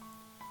today.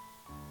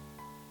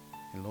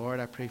 And Lord,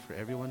 I pray for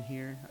everyone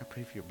here. I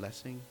pray for your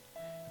blessing.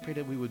 I pray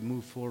that we would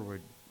move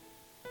forward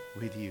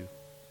with you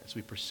as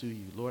we pursue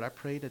you. Lord, I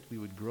pray that we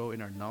would grow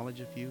in our knowledge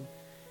of you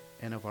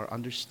and of our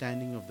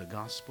understanding of the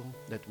gospel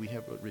that we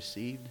have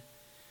received.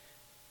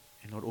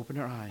 And Lord, open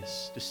our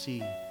eyes to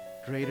see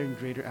greater and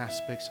greater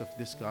aspects of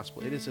this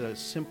gospel. It is a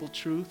simple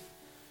truth,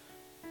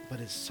 but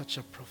it's such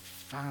a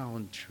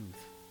profound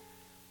truth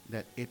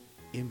that it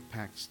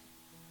impacts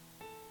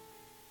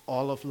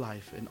all of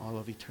life and all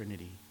of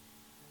eternity.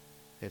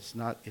 It's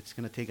going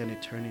to take an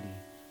eternity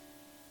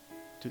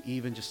to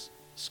even just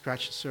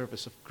scratch the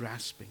surface of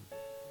grasping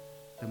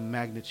the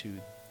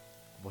magnitude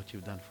of what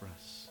you've done for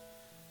us.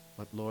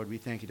 But Lord, we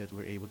thank you that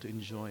we're able to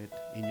enjoy it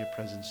in your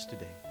presence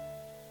today.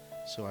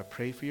 So I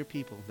pray for your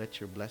people, let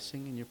your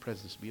blessing and your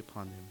presence be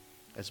upon them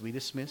as we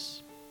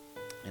dismiss.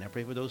 And I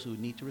pray for those who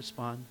need to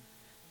respond,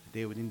 that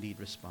they would indeed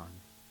respond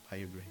by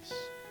your grace.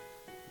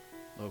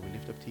 Lord, we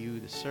lift up to you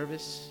this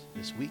service,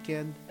 this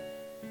weekend,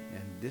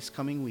 and this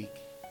coming week.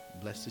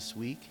 Bless this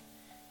week,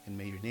 and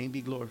may your name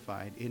be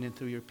glorified in and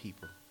through your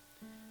people.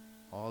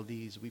 All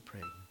these we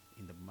pray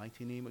in the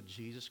mighty name of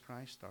Jesus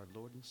Christ, our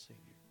Lord and Savior.